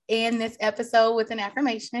Tori in this episode with an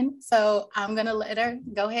affirmation. So I'm going to let her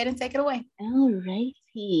go ahead and take it away. All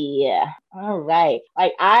righty. All right.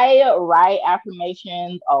 Like I write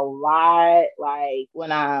affirmations a lot, like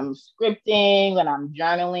when I'm scripting, when I'm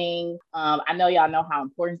journaling. I know y'all know how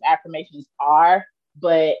important affirmations are.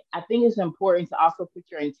 But I think it's important to also put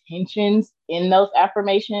your intentions in those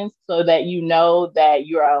affirmations so that you know that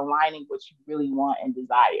you're aligning what you really want and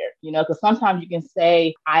desire. Because sometimes you can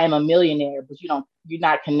say, I am a millionaire, but you're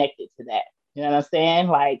not connected to that. You know what I'm saying?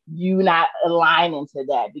 Like you not aligning to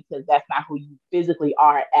that because that's not who you physically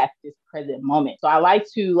are at this present moment. So I like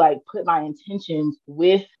to put my intentions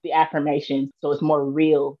with the affirmations so it's more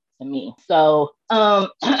real to me. So I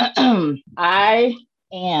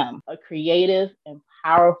am a creative and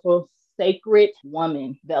powerful, sacred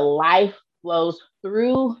woman. The life flows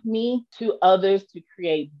through me to others to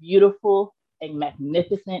create beautiful and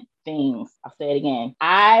magnificent things. I'll say it again.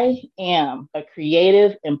 I am a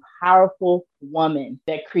creative and powerful woman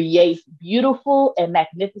that creates beautiful and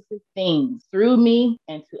magnificent things through me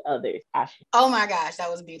and to others. Oh my gosh,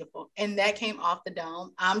 that was beautiful. And that came off the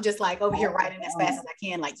dome. I'm just over here writing as fast as I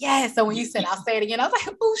can. Yes. So when you said I'll say it again, I was like,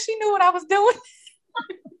 oh, she knew what I was doing.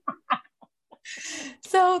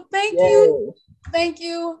 So thank you. Thank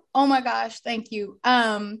you. Oh my gosh. Thank you.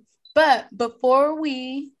 But before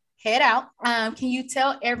we head out, can you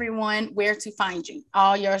tell everyone where to find you?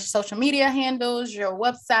 All your social media handles, your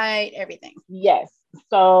website, everything. Yes.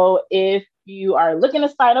 So if you are looking to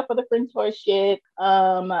sign up for the Friendship, it's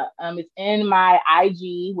in my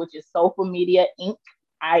IG, which is Soulful Media Inc.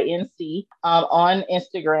 INC on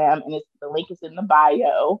Instagram, and the link is in the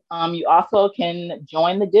bio. You also can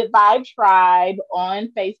join the Good Vibe Tribe on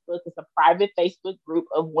Facebook. It's a private Facebook group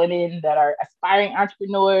of women that are aspiring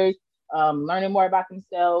entrepreneurs, learning more about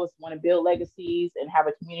themselves, want to build legacies, and have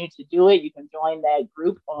a community to do it. You can join that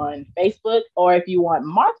group on Facebook. Or if you want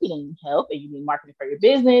marketing help and you need marketing for your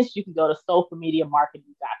business, you can go to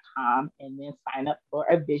soulfulmediamarketing.com and then sign up for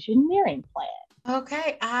a visioneering plan.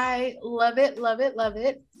 Okay, I love it, love it, love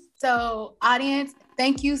it. So audience,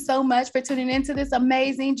 thank you so much for tuning into this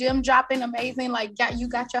amazing, gem dropping, amazing, you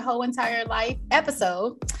got your whole entire life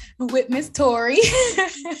episode with Miss Tori.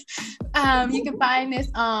 You can find this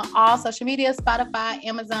on all social media, Spotify,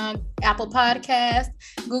 Amazon, Apple Podcasts,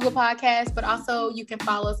 Google Podcasts, but also you can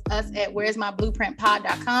follow us at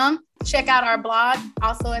where'smyblueprintpod.com. Check out our blog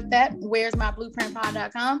also at that,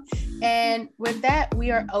 where'smyblueprintpod.com. And with that,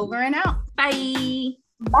 we are over and out. Bye.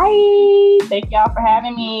 Bye. Thank y'all for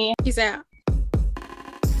having me. Peace out.